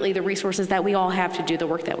expand greatly the resources that we all have to do the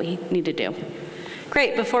work that we need to do.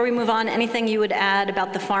 Great. Before we move on, anything you would add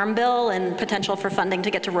about the Farm Bill and potential for funding to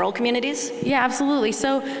get to rural communities? Yeah, absolutely.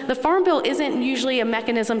 So the Farm Bill isn't usually a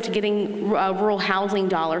mechanism to getting rural housing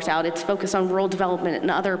dollars out. It's focused on rural development in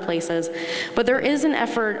other places. But there is an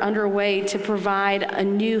effort underway to provide a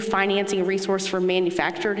new financing resource for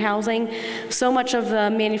manufactured housing. So much of the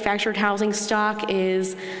manufactured housing stock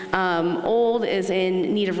is old, is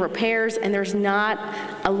in need of repairs, and there's not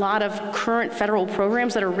a lot of current federal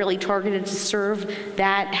programs that are really targeted to serve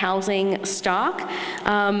that housing stock.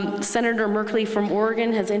 Senator Merkley from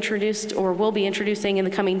Oregon has introduced, or will be introducing in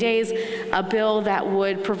the coming days, a bill that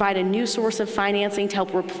would provide a new source of financing to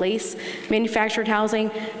help replace manufactured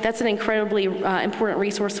housing. That's an incredibly important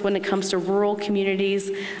resource when it comes to rural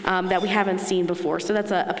communities that we haven't seen before. So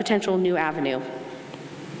that's a potential new avenue.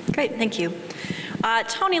 Great, thank you.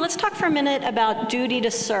 Tony, let's talk for a minute about duty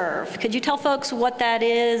to serve. Could you tell folks what that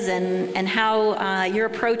is and how you're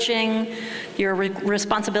approaching your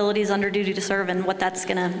responsibilities under duty to serve and what that's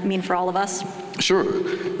going to mean for all of us? Sure.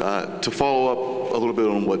 To follow up a little bit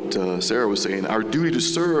on what Sarah was saying, our duty to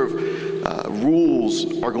serve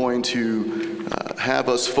rules are going to have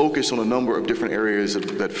us focus on a number of different areas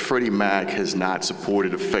that Freddie Mac has not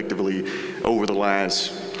supported effectively over the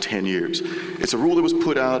last 10 years. It's a rule that was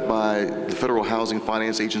put out by the Federal Housing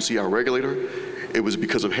Finance Agency, our regulator. It was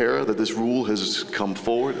because of HERA that this rule has come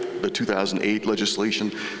forward, the 2008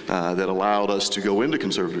 legislation that allowed us to go into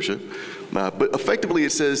conservatorship. But effectively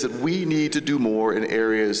it says that we need to do more in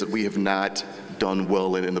areas that we have not done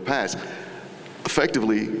well in the past.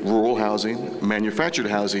 Effectively, rural housing, manufactured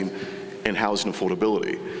housing, and housing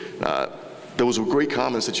affordability. Those were great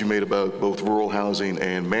comments that you made about both rural housing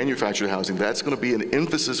and manufactured housing. That's going to be an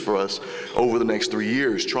emphasis for us over the next 3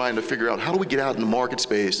 years, trying to figure out how do we get out in the market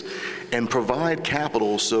space and provide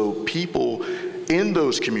capital so people in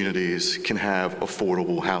those communities can have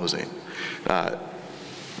affordable housing.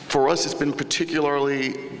 For us, it's been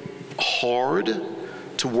particularly hard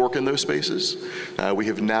to work in those spaces. We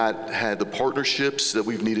have not had the partnerships that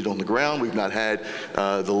we've needed on the ground. We've not had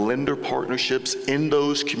the lender partnerships in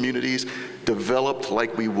those communities developed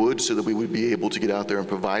like we would so that we would be able to get out there and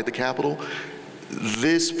provide the capital.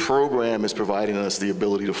 This program is providing us the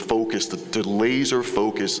ability to focus, to laser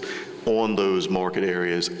focus on those market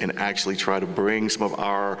areas and actually try to bring some of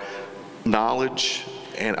our knowledge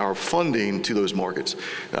and our funding to those markets.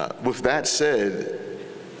 With that said,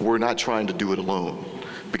 we're not trying to do it alone,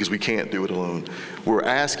 because we can't do it alone. We're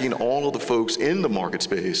asking all of the folks in the market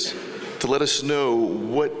space to let us know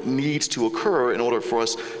what needs to occur in order for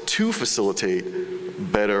us to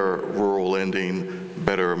facilitate better rural lending,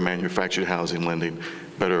 better manufactured housing lending,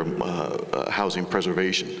 better housing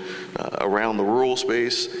preservation. Around the rural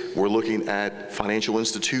space, we're looking at financial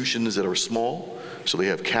institutions that are small, so they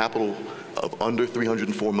have capital of under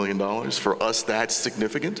 $304 million. For us, that's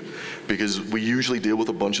significant because we usually deal with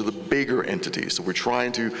a bunch of the bigger entities. So we're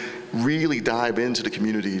trying to really dive into the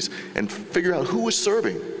communities and figure out who is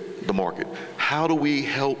serving the market. How do we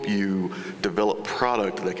help you develop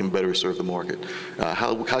product that can better serve the market?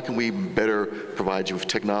 How can we better provide you with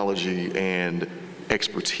technology and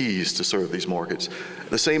expertise to serve these markets?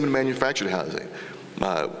 The same in manufactured housing.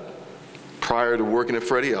 Prior to working at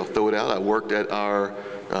Freddie, I'll throw it out, I worked at our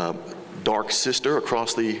dark sister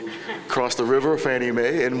across the river, Fannie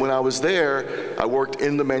Mae, and when I was there, I worked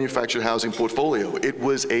in the manufactured housing portfolio. It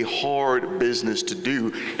was a hard business to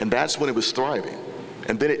do, and that's when it was thriving.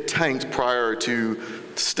 And then it tanked prior to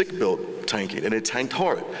stick-built tanking, and it tanked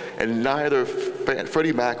hard. And neither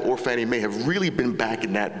Freddie Mac or Fannie Mae have really been back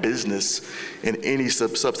in that business in any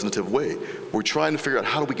substantive way. We're trying to figure out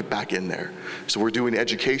how do we get back in there. So we're doing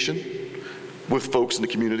education with folks in the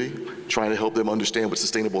community, trying to help them understand what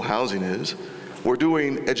sustainable housing is. We're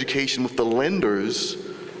doing education with the lenders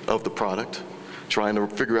of the product, trying to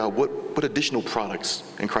figure out what additional products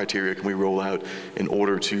and criteria can we roll out in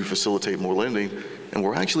order to facilitate more lending. And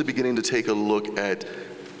we're actually beginning to take a look at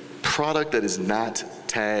product that is not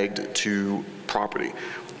tagged to property,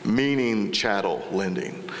 meaning chattel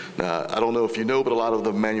lending. I don't know if you know, but a lot of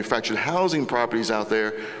the manufactured housing properties out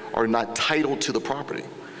there are not titled to the property.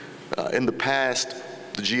 In the past,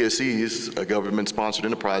 the GSEs, government-sponsored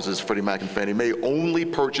enterprises, Freddie Mac and Fannie Mae, only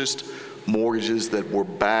purchased mortgages that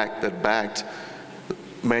backed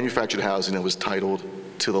manufactured housing that was titled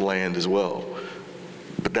to the land as well.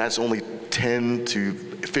 But that's only 10 to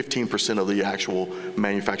 15% of the actual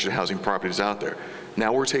manufactured housing properties out there.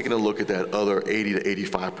 Now we're taking a look at that other 80 to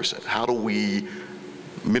 85%. How do we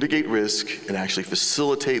mitigate risk and actually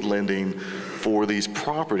facilitate lending for these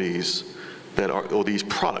properties that are, or these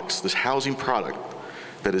products, this housing product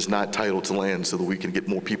that is not titled to land, so that we can get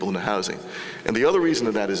more people into housing. And the other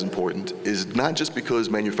reason that is important is not just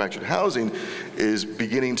because manufactured housing is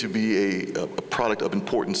beginning to be a product of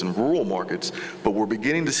importance in rural markets, but we're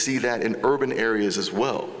beginning to see that in urban areas as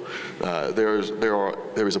well. There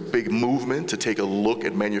is a big movement to take a look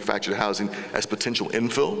at manufactured housing as potential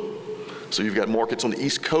infill. So you've got markets on the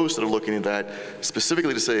East Coast that are looking at that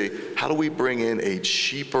specifically to say, how do we bring in a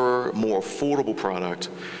cheaper, more affordable product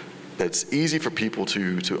that's easy for people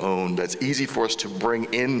to own, that's easy for us to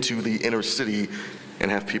bring into the inner city and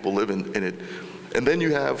have people live in it. And then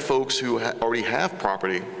you have folks who already have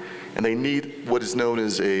property and they need what is known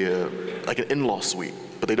as like an in-law suite,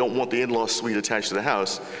 but they don't want the in-law suite attached to the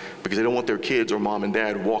house because they don't want their kids or mom and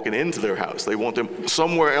dad walking into their house. They want them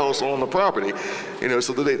somewhere else on the property,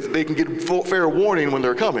 so that they can get fair warning when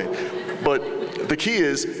they're coming. But the key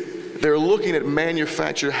is, they're looking at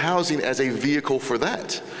manufactured housing as a vehicle for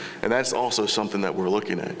that. And that's also something that we're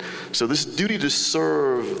looking at. So this duty to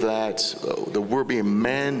serve that we're being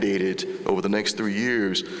mandated over the next 3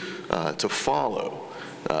 years to follow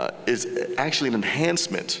is actually an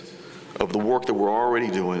enhancement of the work that we're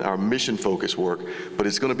already doing, our mission-focused work, but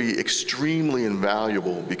it's going to be extremely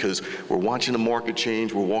invaluable because we're watching the market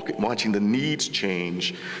change, we're watching the needs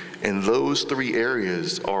change, and those 3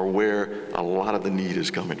 areas are where a lot of the need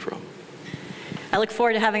is coming from. I look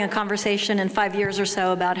forward to having a conversation in 5 years or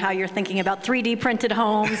so about how you're thinking about 3D printed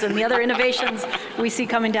homes and the other innovations we see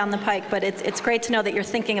coming down the pike. But it's great to know that you're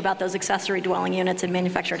thinking about those accessory dwelling units in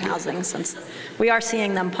manufactured housing, since we are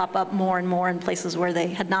seeing them pop up more and more in places where they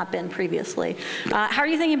had not been previously. How are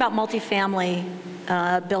you thinking about multifamily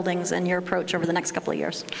buildings and your approach over the next couple of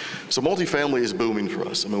years? So multifamily is booming for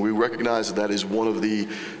us. I mean, we recognize that is one of the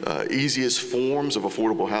easiest forms of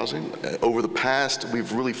affordable housing. Over the past,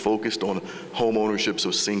 we've really focused on home ownership, so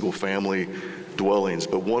single family dwellings.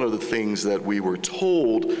 But one of the things that we were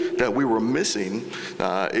told that we were missing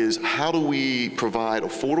is how do we provide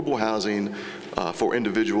affordable housing for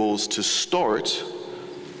individuals to start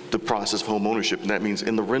the process of home ownership, and that means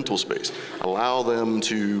in the rental space. Allow them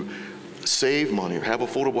to save money or have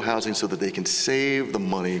affordable housing so that they can save the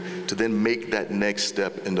money to then make that next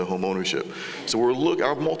step into home ownership. So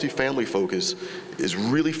our multifamily focus is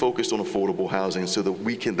really focused on affordable housing so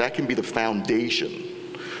that that can be the foundation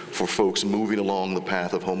for folks moving along the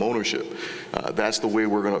path of home ownership. That's the way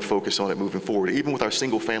we're going to focus on it moving forward. Even with our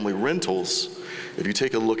single family rentals, if you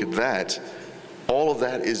take a look at that, all of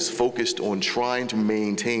that is focused on trying to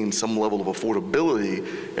maintain some level of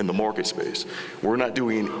affordability in the market space. We're not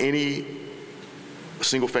doing any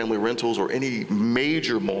single-family rentals or any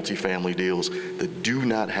major multifamily deals that do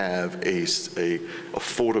not have a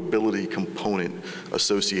affordability component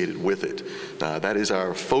associated with it. That is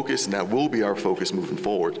our focus, and that will be our focus moving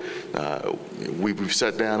forward. We've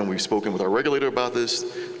sat down and we've spoken with our regulator about this.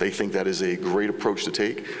 They think that is a great approach to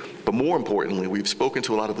take. But more importantly, we've spoken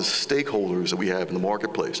to a lot of the stakeholders that we have in the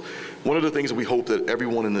marketplace. One of the things that we hope that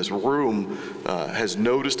everyone in this room has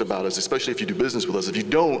noticed about us, especially if you do business with us, if you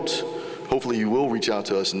don't, hopefully you will reach out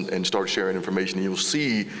to us and start sharing information. And you'll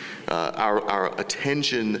see our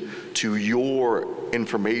attention to your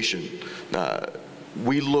information.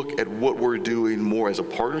 We look at what we're doing more as a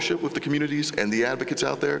partnership with the communities and the advocates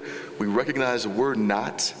out there. We recognize that we're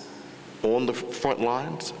not on the front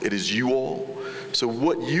lines. It is you all. So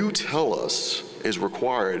what you tell us is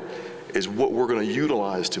required is what we're going to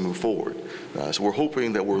utilize to move forward. So we're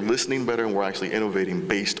hoping that we're listening better and we're actually innovating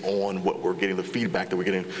based on what we're getting, the feedback that we're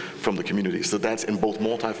getting from the community. So that's in both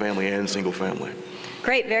multifamily and single family.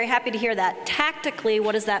 Great, very happy to hear that. Tactically,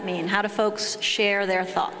 what does that mean? How do folks share their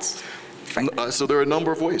thoughts? So there are a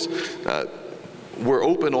number of ways. We're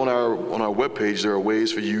open on our webpage. There are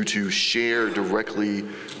ways for you to share directly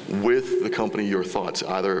with the company your thoughts,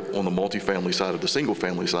 either on the multifamily side or the single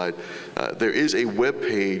family side. There is a web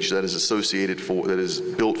page that is that is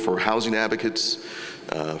built for housing advocates,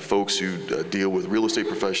 folks who deal with real estate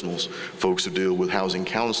professionals, folks who deal with housing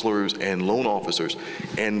counselors and loan officers.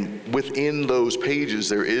 And within those pages,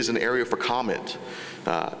 there is an area for comment.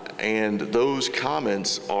 And those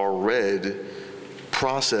comments are read,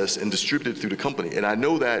 processed, and distributed through the company. And I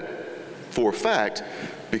know that for a fact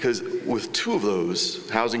because with 2 of those,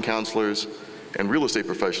 housing counselors and real estate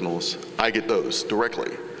professionals, I get those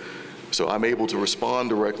directly. So I'm able to respond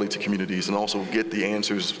directly to communities and also get the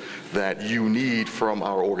answers that you need from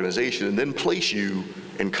our organization and then place you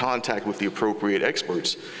in contact with the appropriate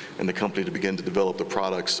experts in the company to begin to develop the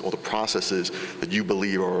products or the processes that you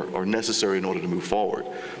believe are necessary in order to move forward.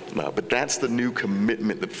 But that's the new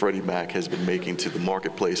commitment that Freddie Mac has been making to the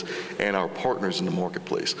marketplace and our partners in the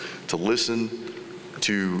marketplace, to listen,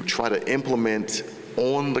 to try to implement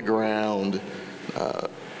on the ground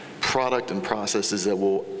product and processes that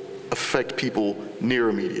will affect people near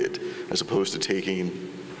immediate, as opposed to taking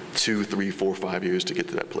 2, 3, 4, 5 years to get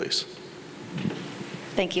to that place.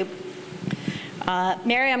 Thank you.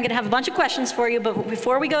 Mary, I'm going to have a bunch of questions for you, but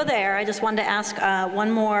before we go there, I just wanted to ask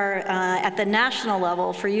one more at the national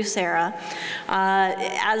level for you, Sarah.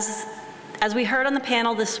 As we heard on the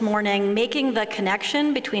panel this morning, making the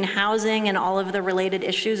connection between housing and all of the related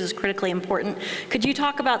issues is critically important. Could you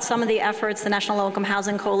talk about some of the efforts the National Low Income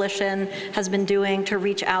Housing Coalition has been doing to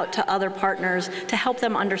reach out to other partners to help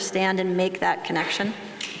them understand and make that connection?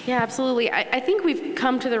 Yeah, absolutely. I think we've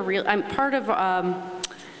come to the real, I'm part of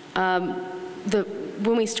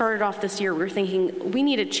when we started off this year, we were thinking we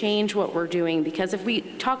need to change what we're doing, because if we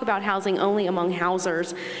talk about housing only among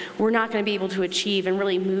housers, we're not going to be able to achieve and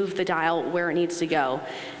really move the dial where it needs to go.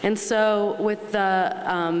 And so with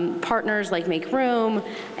the partners like Make Room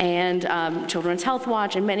and Children's Health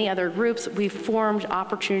Watch and many other groups, we've formed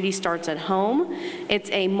Opportunity Starts at Home. It's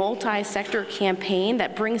a multi-sector campaign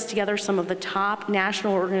that brings together some of the top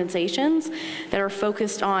national organizations that are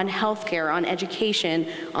focused on healthcare, on education,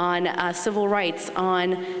 on civil rights, on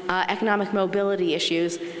economic mobility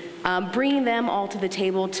issues, bringing them all to the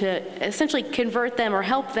table to essentially convert them or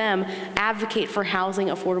help them advocate for housing,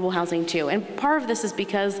 affordable housing too. And part of this is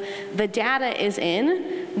because the data is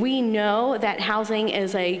in. We know that housing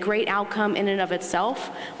is a great outcome in and of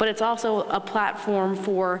itself, but it's also a platform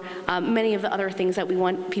for many of the other things that we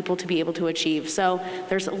want people to be able to achieve. So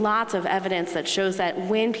there's lots of evidence that shows that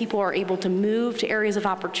when people are able to move to areas of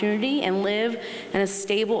opportunity and live in a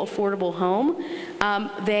stable, affordable home,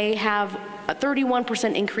 they have a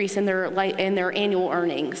 31% increase in their annual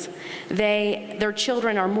earnings. Their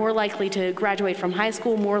children are more likely to graduate from high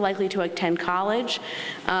school, more likely to attend college.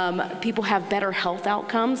 People have better health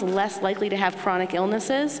outcomes, less likely to have chronic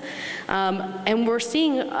illnesses. And we're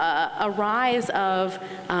seeing a rise of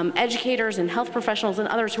educators and health professionals and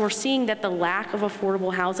others who are seeing that the lack of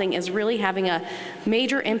affordable housing is really having a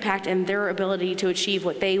major impact in their ability to achieve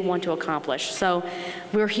what they want to accomplish. So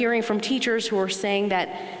we're hearing from teachers who are saying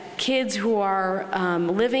that kids who are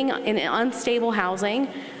living in unstable housing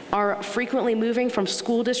are frequently moving from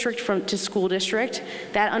school district to school district.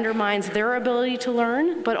 That undermines their ability to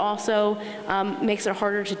learn, but also makes it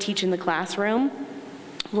harder to teach in the classroom.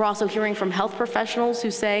 We're also hearing from health professionals who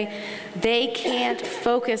say they can't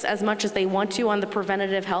focus as much as they want to on the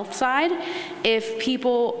preventative health side if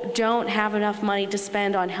people don't have enough money to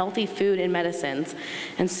spend on healthy food and medicines.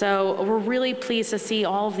 And so we're really pleased to see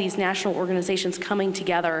all of these national organizations coming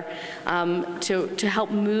together to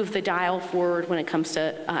help move the dial forward when it comes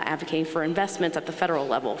to advocating for investments at the federal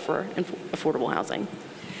level for affordable housing.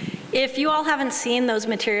 If you all haven't seen those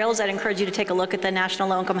materials, I'd encourage you to take a look at the National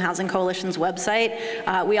Low Income Housing Coalition's website.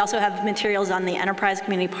 We also have materials on the Enterprise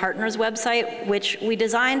Community Partners website, which we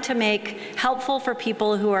designed to make helpful for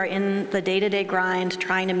people who are in the day-to-day grind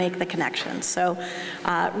trying to make the connections. So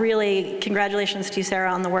really, congratulations to you,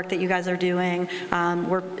 Sarah, on the work that you guys are doing.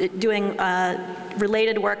 We're doing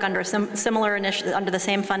related work under similar under the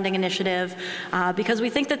same funding initiative, because we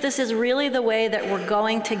think that this is really the way that we're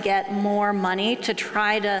going to get more money to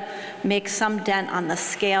try to make some dent on the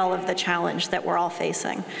scale of the challenge that we're all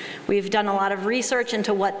facing. We've done a lot of research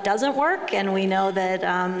into what doesn't work, and we know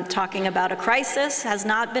that talking about a crisis has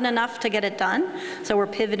not been enough to get it done. So we're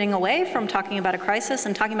pivoting away from talking about a crisis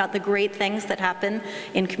and talking about the great things that happen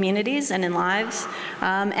in communities and in lives.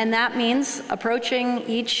 And that means approaching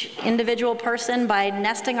each individual person by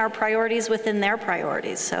nesting our priorities within their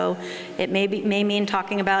priorities. So it may mean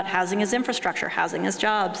talking about housing as infrastructure, housing as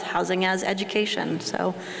jobs, housing as education.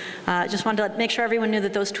 So just wanted to make sure everyone knew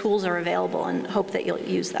that those tools are available and hope that you'll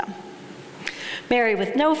use them. Mary,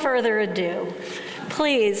 with no further ado,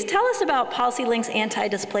 please tell us about PolicyLink's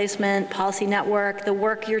anti-displacement policy network, the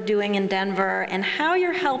work you're doing in Denver, and how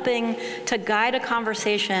you're helping to guide a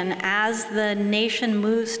conversation as the nation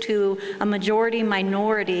moves to a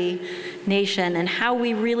majority-minority nation, and how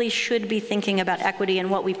we really should be thinking about equity and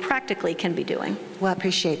what we practically can be doing. Well, I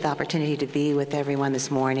appreciate the opportunity to be with everyone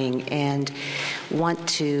this morning and want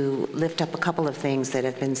to lift up a couple of things that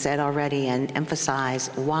have been said already and emphasize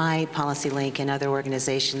why PolicyLink and other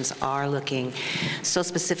organizations are looking so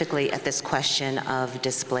specifically at this question of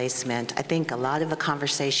displacement. I think a lot of the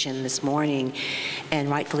conversation this morning, and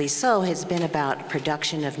rightfully so, has been about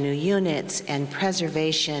production of new units and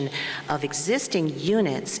preservation of existing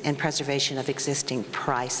units and preservation of existing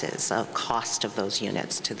prices, of cost of those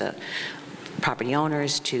units to the property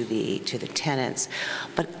owners, to the tenants.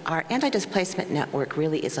 But our anti-displacement network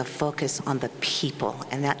really is a focus on the people,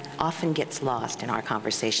 and that often gets lost in our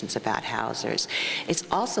conversations about housers. It's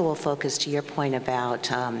also a focus, to your point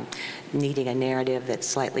about needing a narrative that's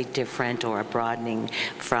slightly different or a broadening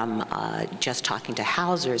from just talking to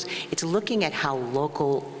housers. It's looking at how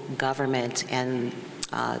local government and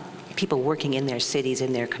people working in their cities,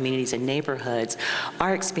 in their communities and neighborhoods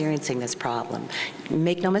are experiencing this problem.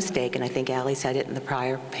 Make no mistake, and I think Ali said it in the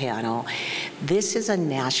prior panel, this is a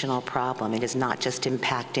national problem. It is not just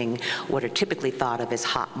impacting what are typically thought of as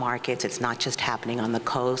hot markets. It's not just happening on the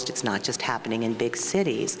coast. It's not just happening in big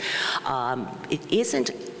cities. It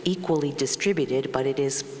isn't equally distributed, but it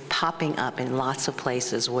is popping up in lots of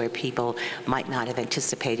places where people might not have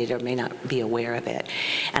anticipated or may not be aware of it.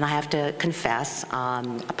 And I have to confess,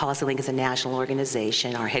 PolicyLink is a national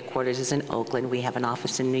organization. Our headquarters is in Oakland. We have an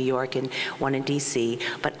office in New York and one in DC,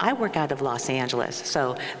 but I work out of Los Angeles.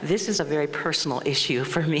 So this is a very personal issue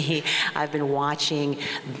for me. I've been watching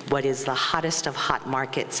what is the hottest of hot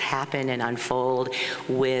markets happen and unfold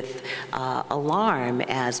with alarm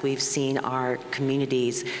as we've seen our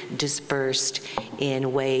communities dispersed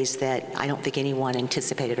in ways that I don't think anyone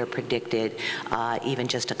anticipated or predicted even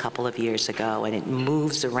just a couple of years ago. And it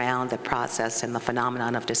moves around the process, and the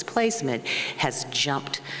phenomenon of displacement has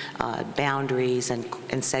jumped boundaries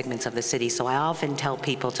and segments of the city. So I often tell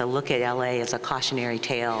people to look at LA as a cautionary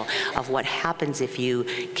tale of what happens if you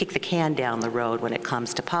kick the can down the road when it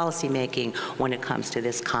comes to policymaking, when it comes to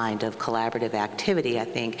this kind of collaborative activity, I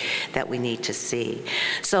think, that we need to see.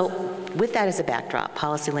 So with that as a backdrop,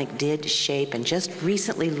 PolicyLink did shape and just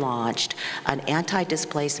recently launched an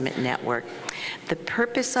anti-displacement network. The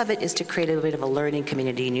purpose of it is to create a bit of a learning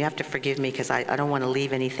community, and you have to forgive me because I don't want to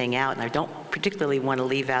leave anything out, and I don't particularly want to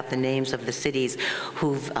leave out the names of the cities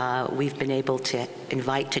we've been able to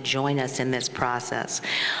invite to join us in this process.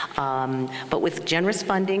 But with generous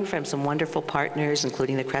funding from some wonderful partners,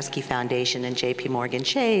 including the Kresge Foundation and JP Morgan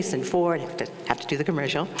Chase and Ford, have to do the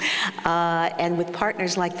commercial, and with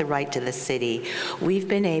partners like the Right to the City, we've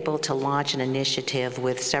been able to launch an initiative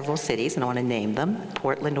with several cities, and I want to name them: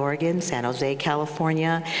 Portland, Oregon, San Jose,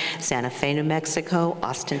 California, Santa Fe, New Mexico,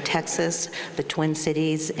 Austin, Texas, the Twin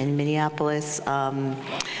Cities in Minneapolis,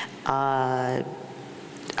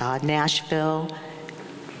 Nashville,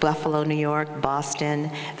 Buffalo, New York, Boston,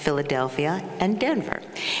 Philadelphia, and Denver.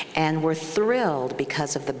 And we're thrilled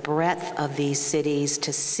because of the breadth of these cities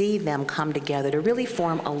to see them come together to really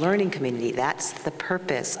form a learning community. That's the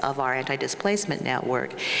purpose of our anti-displacement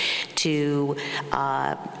network, to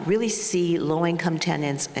really see low-income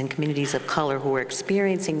tenants and communities of color who are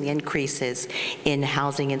experiencing the increases in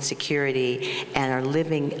housing insecurity and are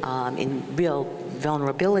living in real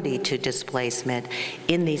vulnerability to displacement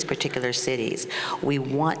in these particular cities. We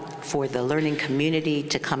want for the learning community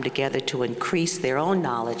to come together to increase their own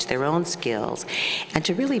knowledge, their own skills, and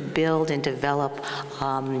to really build and develop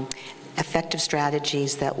effective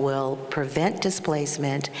strategies that will prevent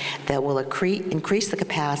displacement, that will increase the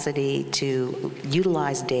capacity to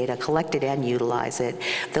utilize data, collect it and utilize it,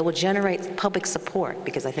 that will generate public support,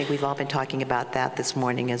 because I think we've all been talking about that this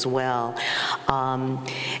morning as well.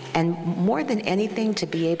 And more than anything, to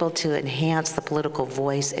be able to enhance the political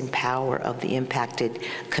voice and power of the impacted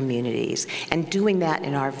communities. And doing that,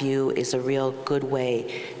 in our view, is a real good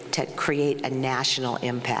way to create a national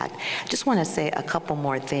impact. I just want to say a couple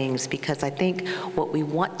more things, because I think what we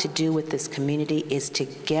want to do with this community is to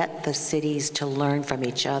get the cities to learn from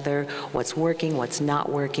each other, what's working, what's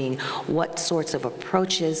not working, what sorts of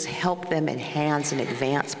approaches help them enhance and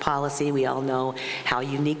advance policy. We all know how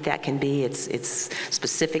unique that can be. It's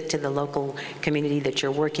specific to the local community that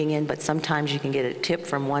you're working in, but sometimes you can get a tip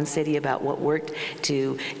from one city about what worked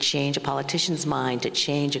to change a politician's mind, to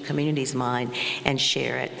change a community's mind, and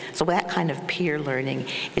share it. So that kind of peer learning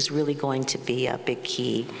is really going to be a big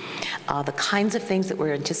key. The kinds of things that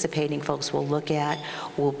we're anticipating folks will look at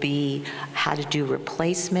will be how to do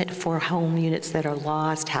replacement for home units that are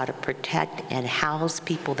lost, how to protect and house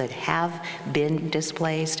people that have been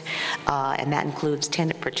displaced, and that includes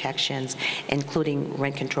tenant protections, including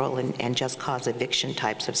rent control and just cause eviction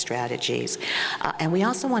types of strategies. And we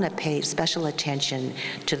also want to pay special attention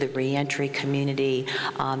to the reentry community,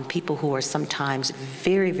 people who are sometimes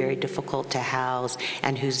very, very difficult to house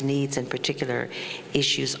and whose needs and particular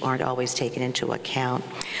issues aren't always taken into account.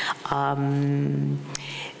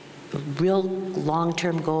 Real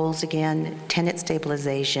long-term goals, again, tenant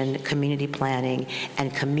stabilization, community planning,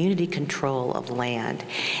 and community control of land.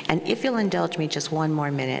 And if you'll indulge me just one more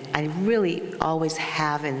minute, I really always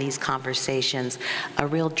have in these conversations a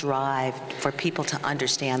real drive for people to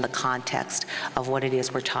understand the context of what it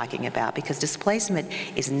is we're talking about, because displacement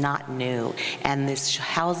is not new, and this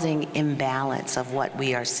housing imbalance of what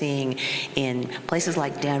we are seeing in places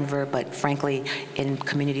like Denver, but frankly in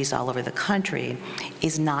communities all over the country,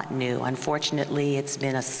 is not new. Unfortunately, it's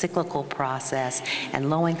been a cyclical process,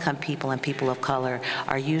 and low-income people and people of color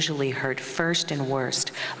are usually hurt first and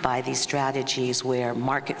worst by these strategies where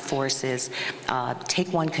market forces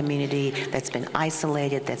take one community that's been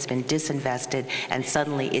isolated, that's been disinvested, and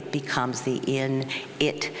suddenly it becomes the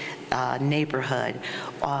neighborhood.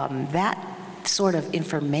 That sort of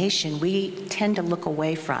information we tend to look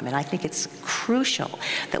away from, and I think it's crucial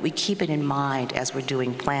that we keep it in mind as we're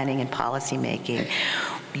doing planning and policy making.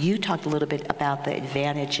 You talked a little bit about the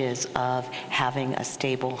advantages of having a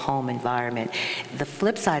stable home environment. The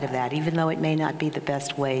flip side of that, even though it may not be the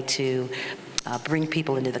best way to bring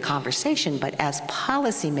people into the conversation, but as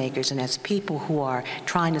policymakers and as people who are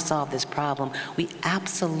trying to solve this problem, we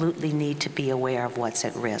absolutely need to be aware of what's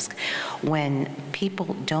at risk. When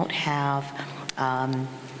people don't have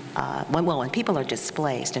when people are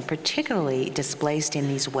displaced, and particularly displaced in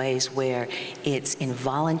these ways where it's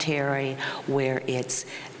involuntary, where it's,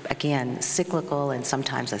 again, cyclical and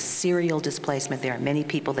sometimes a serial displacement. There are many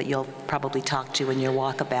people that you'll probably talk to in your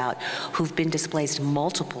walkabout who've been displaced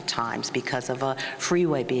multiple times because of a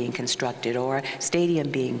freeway being constructed or a stadium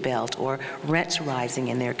being built or rents rising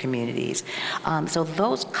in their communities. So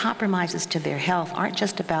those compromises to their health aren't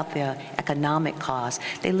just about the economic costs.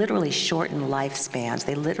 They literally shorten lifespans.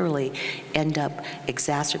 They literally end up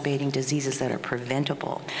exacerbating diseases that are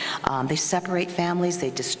preventable. They separate families. They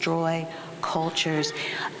destroy cultures.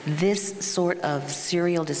 This sort of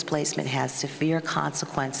serial displacement has severe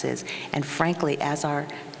consequences, and frankly, as our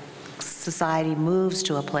society moves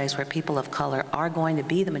to a place where people of color are going to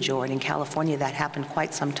be the majority. In California, that happened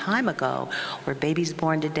quite some time ago, where babies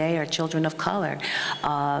born today are children of color.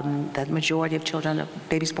 The majority of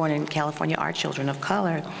babies born in California are children of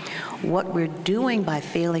color. What we're doing by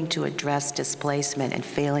failing to address displacement and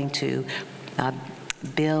failing to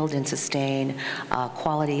build and sustain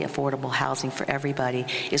quality, affordable housing for everybody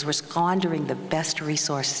is we're squandering the best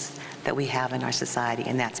resources that we have in our society,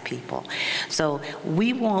 and that's people. So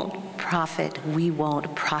we won't profit, we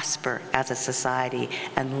won't prosper as a society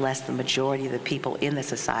unless the majority of the people in the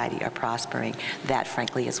society are prospering. That,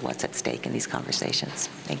 frankly, is what's at stake in these conversations.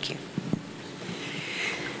 Thank you.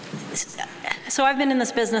 So I've been in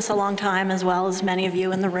this business a long time, as well as many of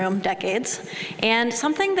you in the room, decades. And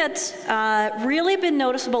something that's really been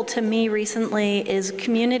noticeable to me recently is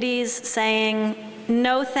communities saying,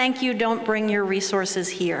 no, thank you, don't bring your resources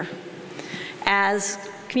here. As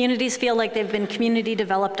communities feel like they've been community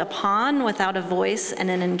developed upon without a voice and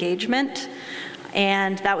an engagement.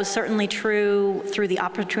 And that was certainly true through the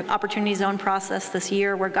Opportunity Zone process this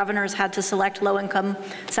year, where governors had to select low-income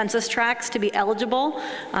census tracts to be eligible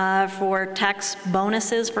for tax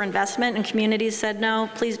bonuses for investment, and communities said, no,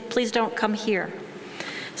 please don't come here.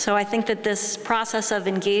 So I think that this process of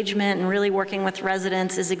engagement and really working with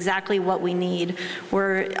residents is exactly what we need.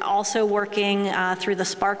 We're also working through the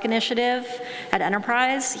Spark initiative at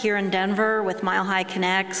Enterprise here in Denver with Mile High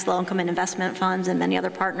Connects, Low Income and Investment Funds, and many other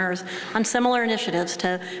partners on similar initiatives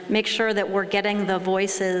to make sure that we're getting the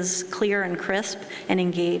voices clear and crisp and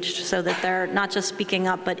engaged, so that they're not just speaking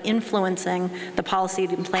up, but influencing the policy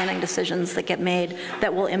and planning decisions that get made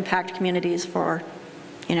that will impact communities for,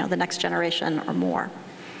 the next generation or more.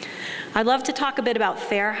 I'd love to talk a bit about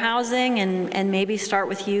fair housing and maybe start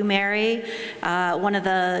with you, Mary. One of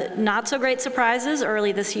the not so great surprises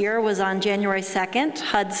early this year was on January 2nd,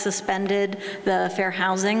 HUD suspended the fair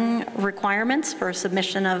housing requirements for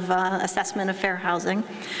submission of assessment of fair housing,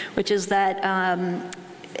 which is that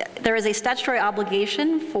There is a statutory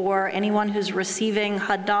obligation for anyone who's receiving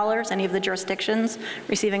HUD dollars, any of the jurisdictions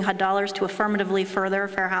receiving HUD dollars, to affirmatively further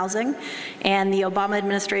fair housing. And the Obama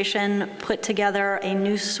administration put together a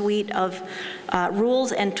new suite of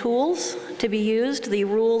rules and tools to be used. The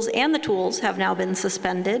rules and the tools have now been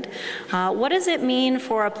suspended. What does it mean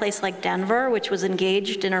for a place like Denver, which was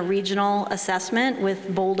engaged in a regional assessment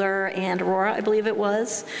with Boulder and Aurora, I believe it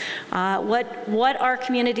was? What are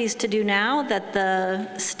communities to do now that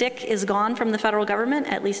the stick is gone from the federal government,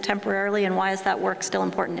 at least temporarily, and why is that work still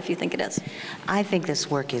important if you think it is? I think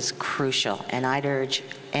this work is crucial, and I'd urge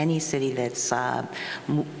any city that's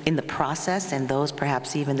in the process, and those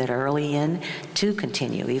perhaps even that are early in, to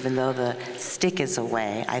continue, even though the stick is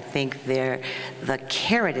away. I think the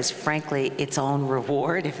carrot is frankly its own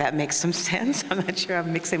reward, if that makes some sense. I'm not sure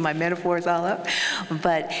I'm mixing my metaphors all up,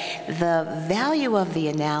 but the value of the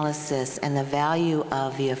analysis and the value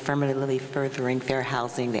of the affirmatively furthering fair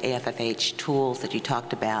housing, the AFFH tools that you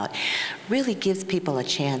talked about, really gives people a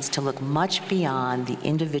chance to look much beyond the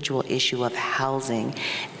individual issue of housing,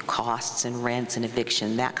 costs and rents and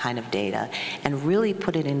eviction, that kind of data, and really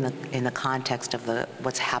put it in the context of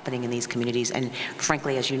what's happening in these communities, and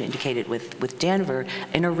frankly, as you indicated with Denver,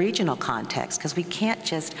 in a regional context, because we can't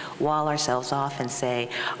just wall ourselves off and say,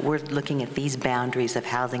 we're looking at these boundaries of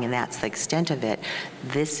housing and that's the extent of it.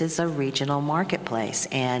 This is a regional marketplace,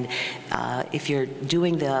 and if you're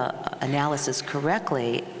doing the analysis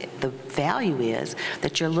correctly, the value is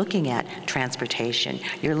that you're looking at transportation,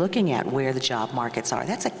 you're looking at where the job markets are.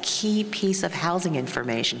 That's a key piece of housing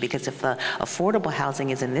information, because if the affordable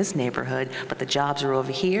housing is in this neighborhood, but the jobs are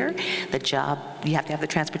over here, you have to have the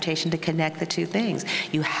transportation to connect the two things.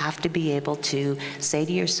 You have to be able to say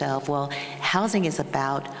to yourself, well, housing is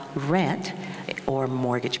about rent or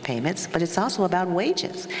mortgage payments, but it's also about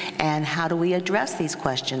wages. And how do we address these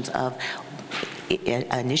questions of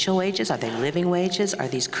initial wages? Are they living wages? Are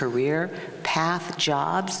these career path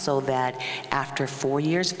jobs, so that after 4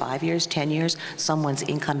 years, 5 years, 10 years, someone's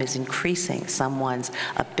income is increasing, someone's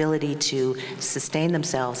ability to sustain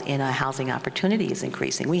themselves in a housing opportunity is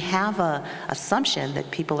increasing? We have an assumption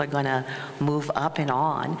that people are going to move up and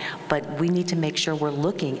on, but we need to make sure we're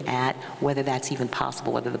looking at whether that's even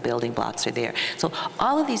possible, whether the building blocks are there. So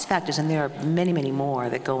all of these factors, and there are many, many more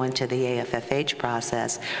that go into the AFFH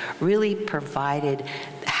process, really provided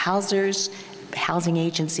housing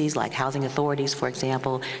agencies like housing authorities, for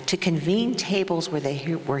example, to convene tables where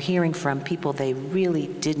they were hearing from people they really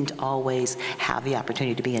didn't always have the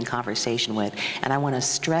opportunity to be in conversation with. And I want to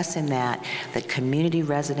stress in that community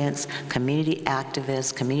residents, community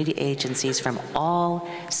activists, community agencies from all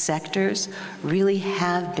sectors really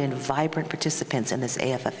have been vibrant participants in this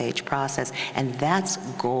AFFH process, and that's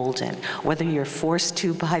golden. Whether you're forced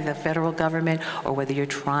to by the federal government or whether you're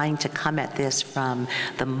trying to come at this from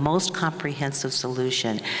the most comprehensive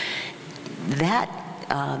solution, that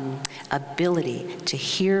ability to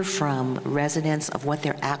hear from residents of what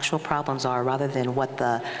their actual problems are rather than what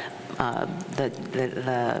the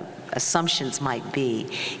assumptions might be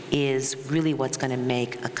is really what's going to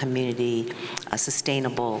make a community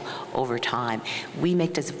sustainable over time. We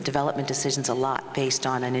make development decisions a lot based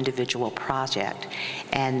on an individual project,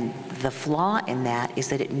 and the flaw in that is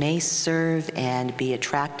that it may serve and be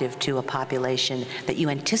attractive to a population that you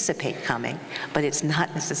anticipate coming, but it's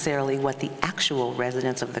not necessarily what the actual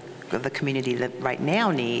residents of the community that right now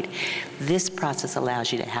need. This process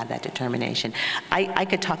allows you to have that determination. I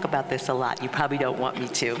could talk about this a lot. You probably don't want me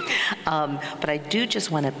to. But I do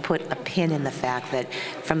just want to put a pin in the fact that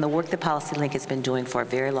from the work that PolicyLink has been doing for a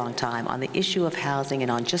very long time on the issue of housing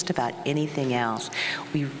and on just about anything else,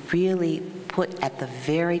 we really put at the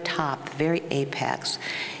very top, the very apex,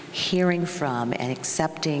 hearing from and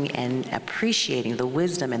accepting and appreciating the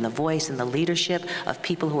wisdom and the voice and the leadership of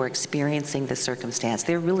people who are experiencing the circumstance.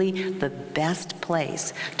 They're really the best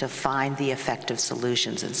place to find the effective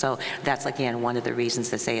solutions. And so that's, again, one of the reasons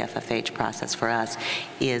this AFFH process for us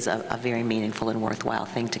is a very meaningful and worthwhile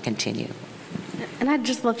thing to continue. And I'd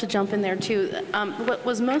just love to jump in there, too. What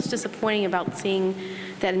was most disappointing about seeing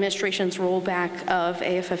the administration's rollback of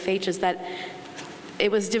AFFH is that it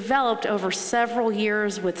was developed over several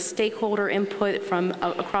years with stakeholder input from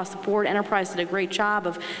across the board. Enterprise did a great job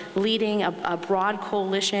of leading a broad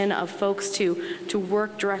coalition of folks to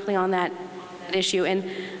work directly on that issue. And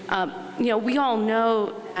we all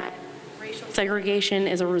know that racial segregation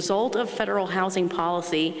is a result of federal housing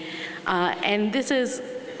policy, and this is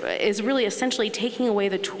really essentially taking away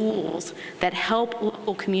the tools that help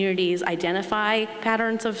local communities identify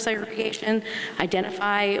patterns of segregation,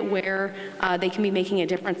 identify where they can be making a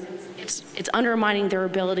difference. It's undermining their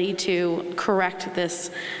ability to correct this,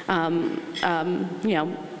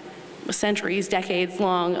 centuries,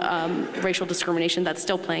 decades-long racial discrimination that's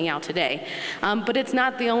still playing out today. But it's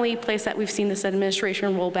not the only place that we've seen this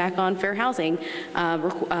administration roll back on fair housing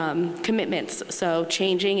commitments. So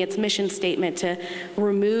changing its mission statement to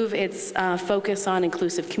remove its focus on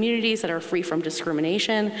inclusive communities that are free from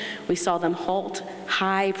discrimination. We saw them halt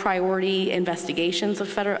high priority investigations of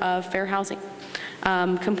fair housing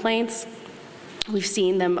complaints. We've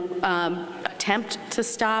seen them attempt to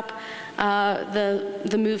stop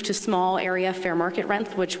the move to small area fair market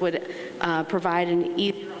rent, which would provide an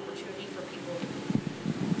easier opportunity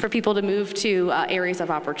for people to move to areas of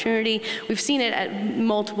opportunity. We've seen it at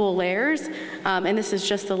multiple layers, and this is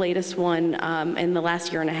just the latest one in the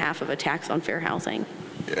last year and a half of attacks on fair housing.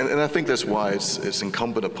 And I think that's why it's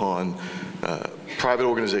incumbent upon private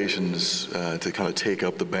organizations to kind of take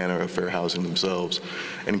up the banner of fair housing themselves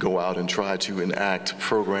and go out and try to enact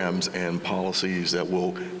programs and policies that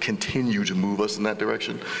will continue to move us in that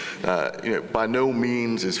direction. By no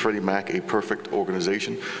means is Freddie Mac a perfect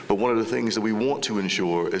organization, but one of the things that we want to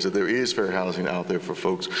ensure is that there is fair housing out there for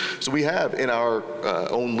folks. So we have in our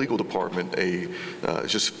own legal department a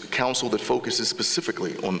just counsel that focuses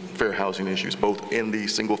specifically on fair housing issues, both in the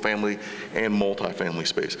single family and multifamily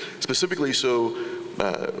space. Specifically so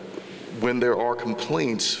when there are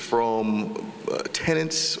complaints from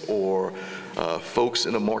tenants or folks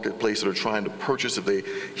in the marketplace that are trying to purchase, if they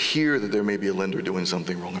hear that there may be a lender doing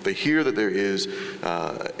something wrong, if they hear that there is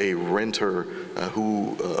a renter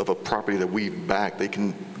of a property that we've backed,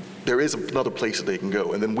 there is another place that they can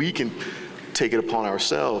go. And then we can take it upon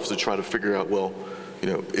ourselves to try to figure out, well,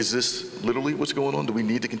 is this literally what's going on? Do we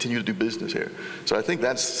need to continue to do business here? So I think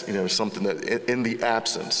that's, something that in the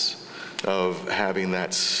absence of having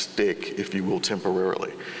that stick, if you will,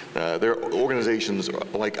 temporarily. There are organizations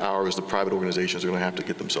like ours, the private organizations, are going to have to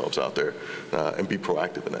get themselves out there and be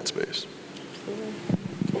proactive in that space.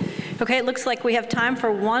 Okay, it looks like we have time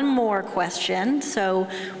for one more question. So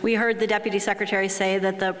we heard the Deputy Secretary say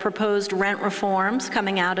that the proposed rent reforms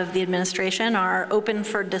coming out of the administration are open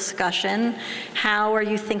for discussion. How are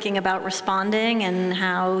you thinking about responding and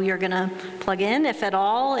how you're going to plug in, if at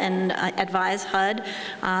all, and advise HUD?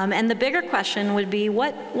 And the bigger question would be,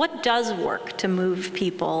 what does work to move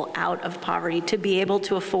people out of poverty, to be able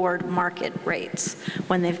to afford market rates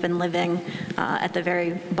when they've been living at the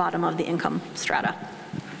very bottom of the income strata?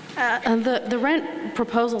 The rent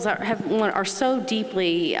proposals are so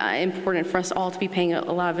deeply important for us all to be paying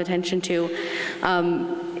a lot of attention to. I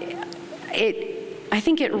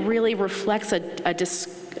think it really reflects a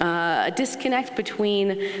disconnect between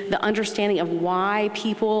the understanding of why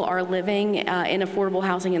people are living in affordable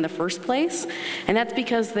housing in the first place, and that's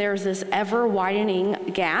because there's this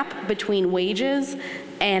ever-widening gap between wages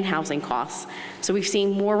and housing costs. So we've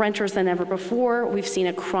seen more renters than ever before. We've seen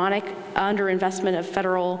a chronic underinvestment of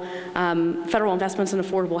federal investments in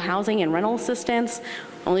affordable housing and rental assistance.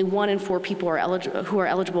 Only 1 in 4 people who are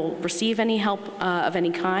eligible receive any help of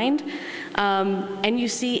any kind. And you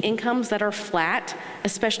see incomes that are flat,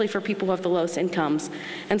 especially for people who have the lowest incomes.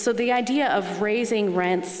 And so the idea of raising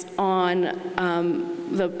rents on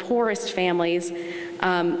the poorest families,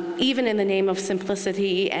 even in the name of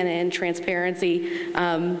simplicity and in transparency,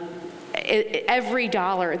 every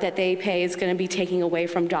dollar that they pay is going to be taking away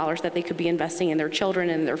from dollars that they could be investing in their children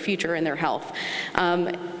and their future and their health.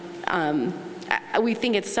 We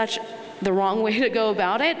think it's such the wrong way to go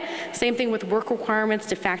about it. Same thing with work requirements,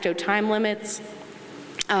 de facto time limits.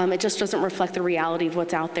 It just doesn't reflect the reality of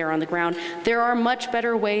what's out there on the ground. There are much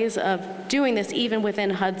better ways of doing this, even within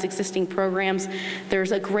HUD's existing programs.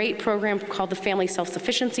 There's a great program called the Family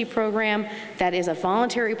Self-Sufficiency Program that is a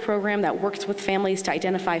voluntary program that works with families to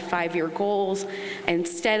identify 5-year goals.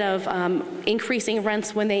 Instead of increasing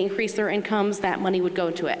rents when they increase their incomes, that money would go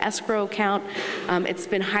into an escrow account. It's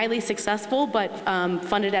been highly successful, but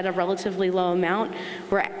funded at a relatively low amount.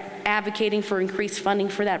 We're advocating for increased funding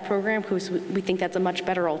for that program because we think that's a much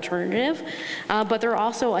better alternative. But there are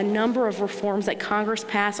also a number of reforms that Congress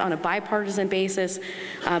passed on a bipartisan basis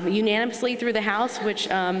unanimously through the House, which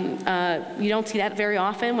you don't see that very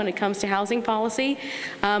often when it comes to housing policy,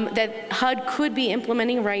 that HUD could be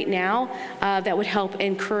implementing right now that would help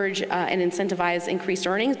encourage and incentivize increased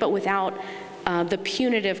earnings, but without the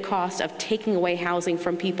punitive cost of taking away housing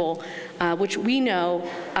from people which we know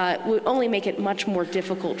would only make it much more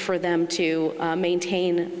difficult for them to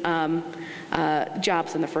maintain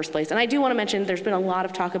jobs in the first place. And I do want to mention there's been a lot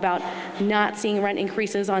of talk about not seeing rent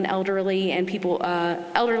increases on elderly and people,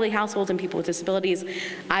 elderly households and people with disabilities.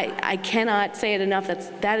 I cannot say it enough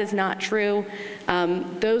that is not true.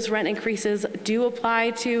 Those rent increases do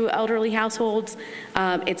apply to elderly households.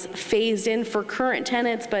 It's phased in for current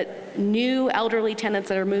tenants, but new elderly tenants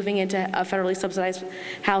that are moving into federally subsidized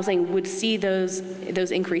housing would see those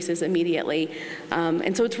increases immediately.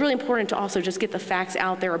 And so it's really important to also just get the facts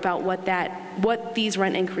out there about what these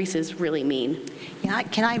rent increases really mean. Yeah,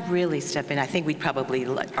 can I really step in? I think we probably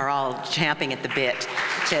are all champing at the bit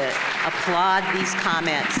to applaud these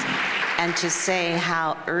comments and to say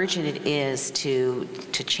how urgent it is to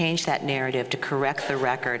change that narrative, to correct the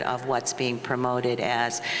record of what's being promoted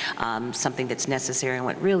as something that's necessary and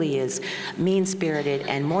what really is mean-spirited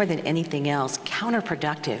and, more than anything else,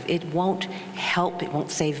 counterproductive. It won't help, it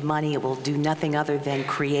won't save money, it will do nothing other than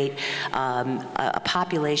create a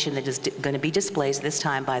population that is going to be displaced, this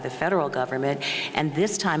time by the federal government, and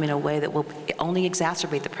this time in a way that will only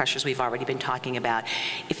exacerbate the pressures we've already been talking about.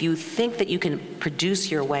 If you think that you can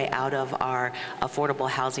produce your way out of our affordable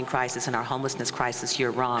housing crisis and our homelessness crisis,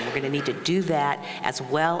 you're wrong. We're going to need to do that as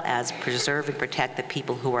well as preserve and protect the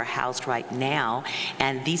people who are housed right now.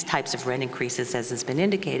 And these types of rent increases, as has been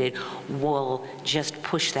indicated, will just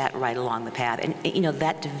push that right along the path. And you know,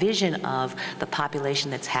 that division of the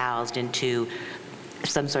population that's housed into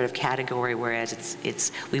some sort of category, whereas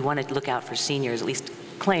we want to look out for seniors, at least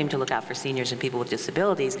claim to look out for seniors and people with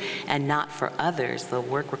disabilities and not for others, the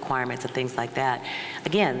work requirements and things like that.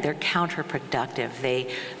 Again, they're counterproductive.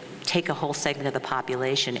 They take a whole segment of the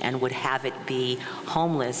population and would have it be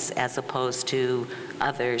homeless as opposed to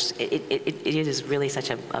others. It is really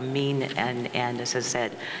such a mean and, as I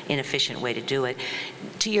said, inefficient way to do it.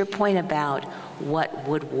 To your point about what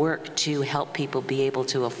would work to help people be able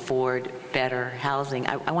to afford better housing,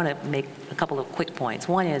 I want to make a couple of quick points.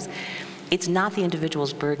 One is, it's not the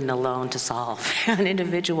individual's burden alone to solve. An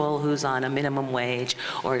individual who's on a minimum wage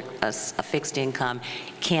or a fixed income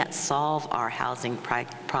can't solve our housing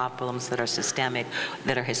problems that are systemic,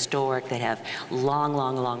 that are historic, that have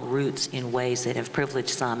long roots in ways that have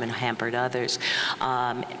privileged some and hampered others.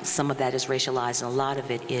 Some of that is racialized, and a lot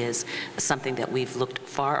of it is something that we've looked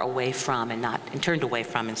far away from and turned away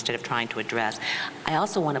from instead of trying to address. I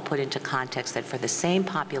also want to put into context that for the same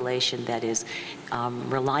population that is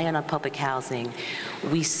reliant on public housing,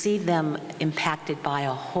 we see them impacted by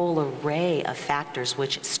a whole array of factors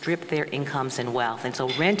which strip their incomes and wealth. And so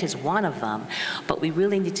rent is one of them, but we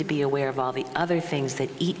really need to be aware of all the other things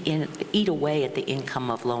that eat away at the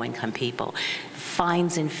income of low-income people.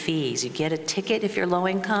 Fines and fees. You get a ticket if you're low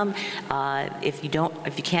income. If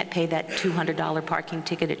you can't pay that $200 parking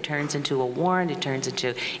ticket, it turns into a warrant, it turns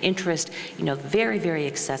into interest, you know, very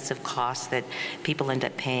excessive costs that people end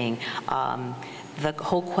up paying. The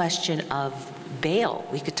whole question of bail.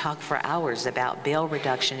 We could talk for hours about bail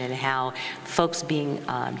reduction and how folks being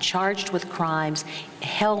charged with crimes,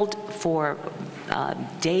 held for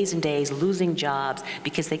days and days, losing jobs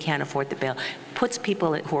because they can't afford the bail, puts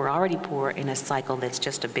people who are already poor in a cycle that's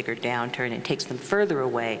just a bigger downturn and takes them further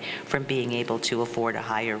away from being able to afford a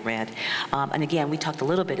higher rent. And again, we talked a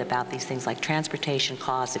little bit about these things like transportation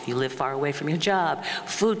costs if you live far away from your job,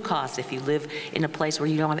 food costs if you live in a place where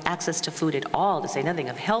you don't have access to food at all, to say nothing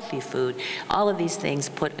of healthy food. All of these things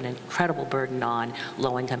put an incredible burden on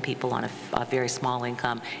low-income people on a very small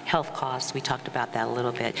income. Health costs, we talked about that a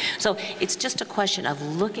little bit. So it's just a question of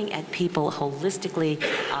looking at people holistically,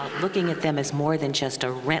 looking at them as more than just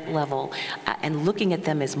a rent level, and looking at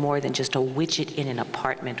them as more than just a widget in an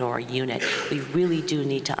apartment or a unit. We really do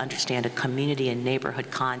need to understand a community and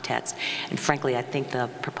neighborhood context. And frankly, I think the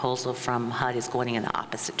proposal from HUD is going in the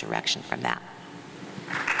opposite direction from that.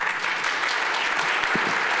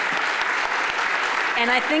 And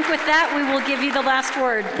I think with that, we will give you the last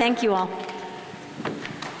word. Thank you all.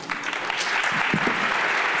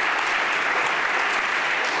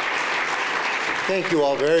 Thank you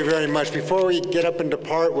all very much. Before we get up and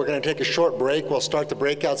depart, we're going to take a short break. We'll start the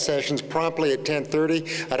breakout sessions promptly at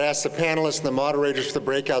 10:30. I'd ask the panelists and the moderators for the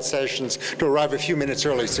breakout sessions to arrive a few minutes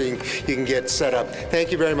early so you can get set up.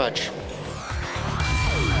 Thank you very much.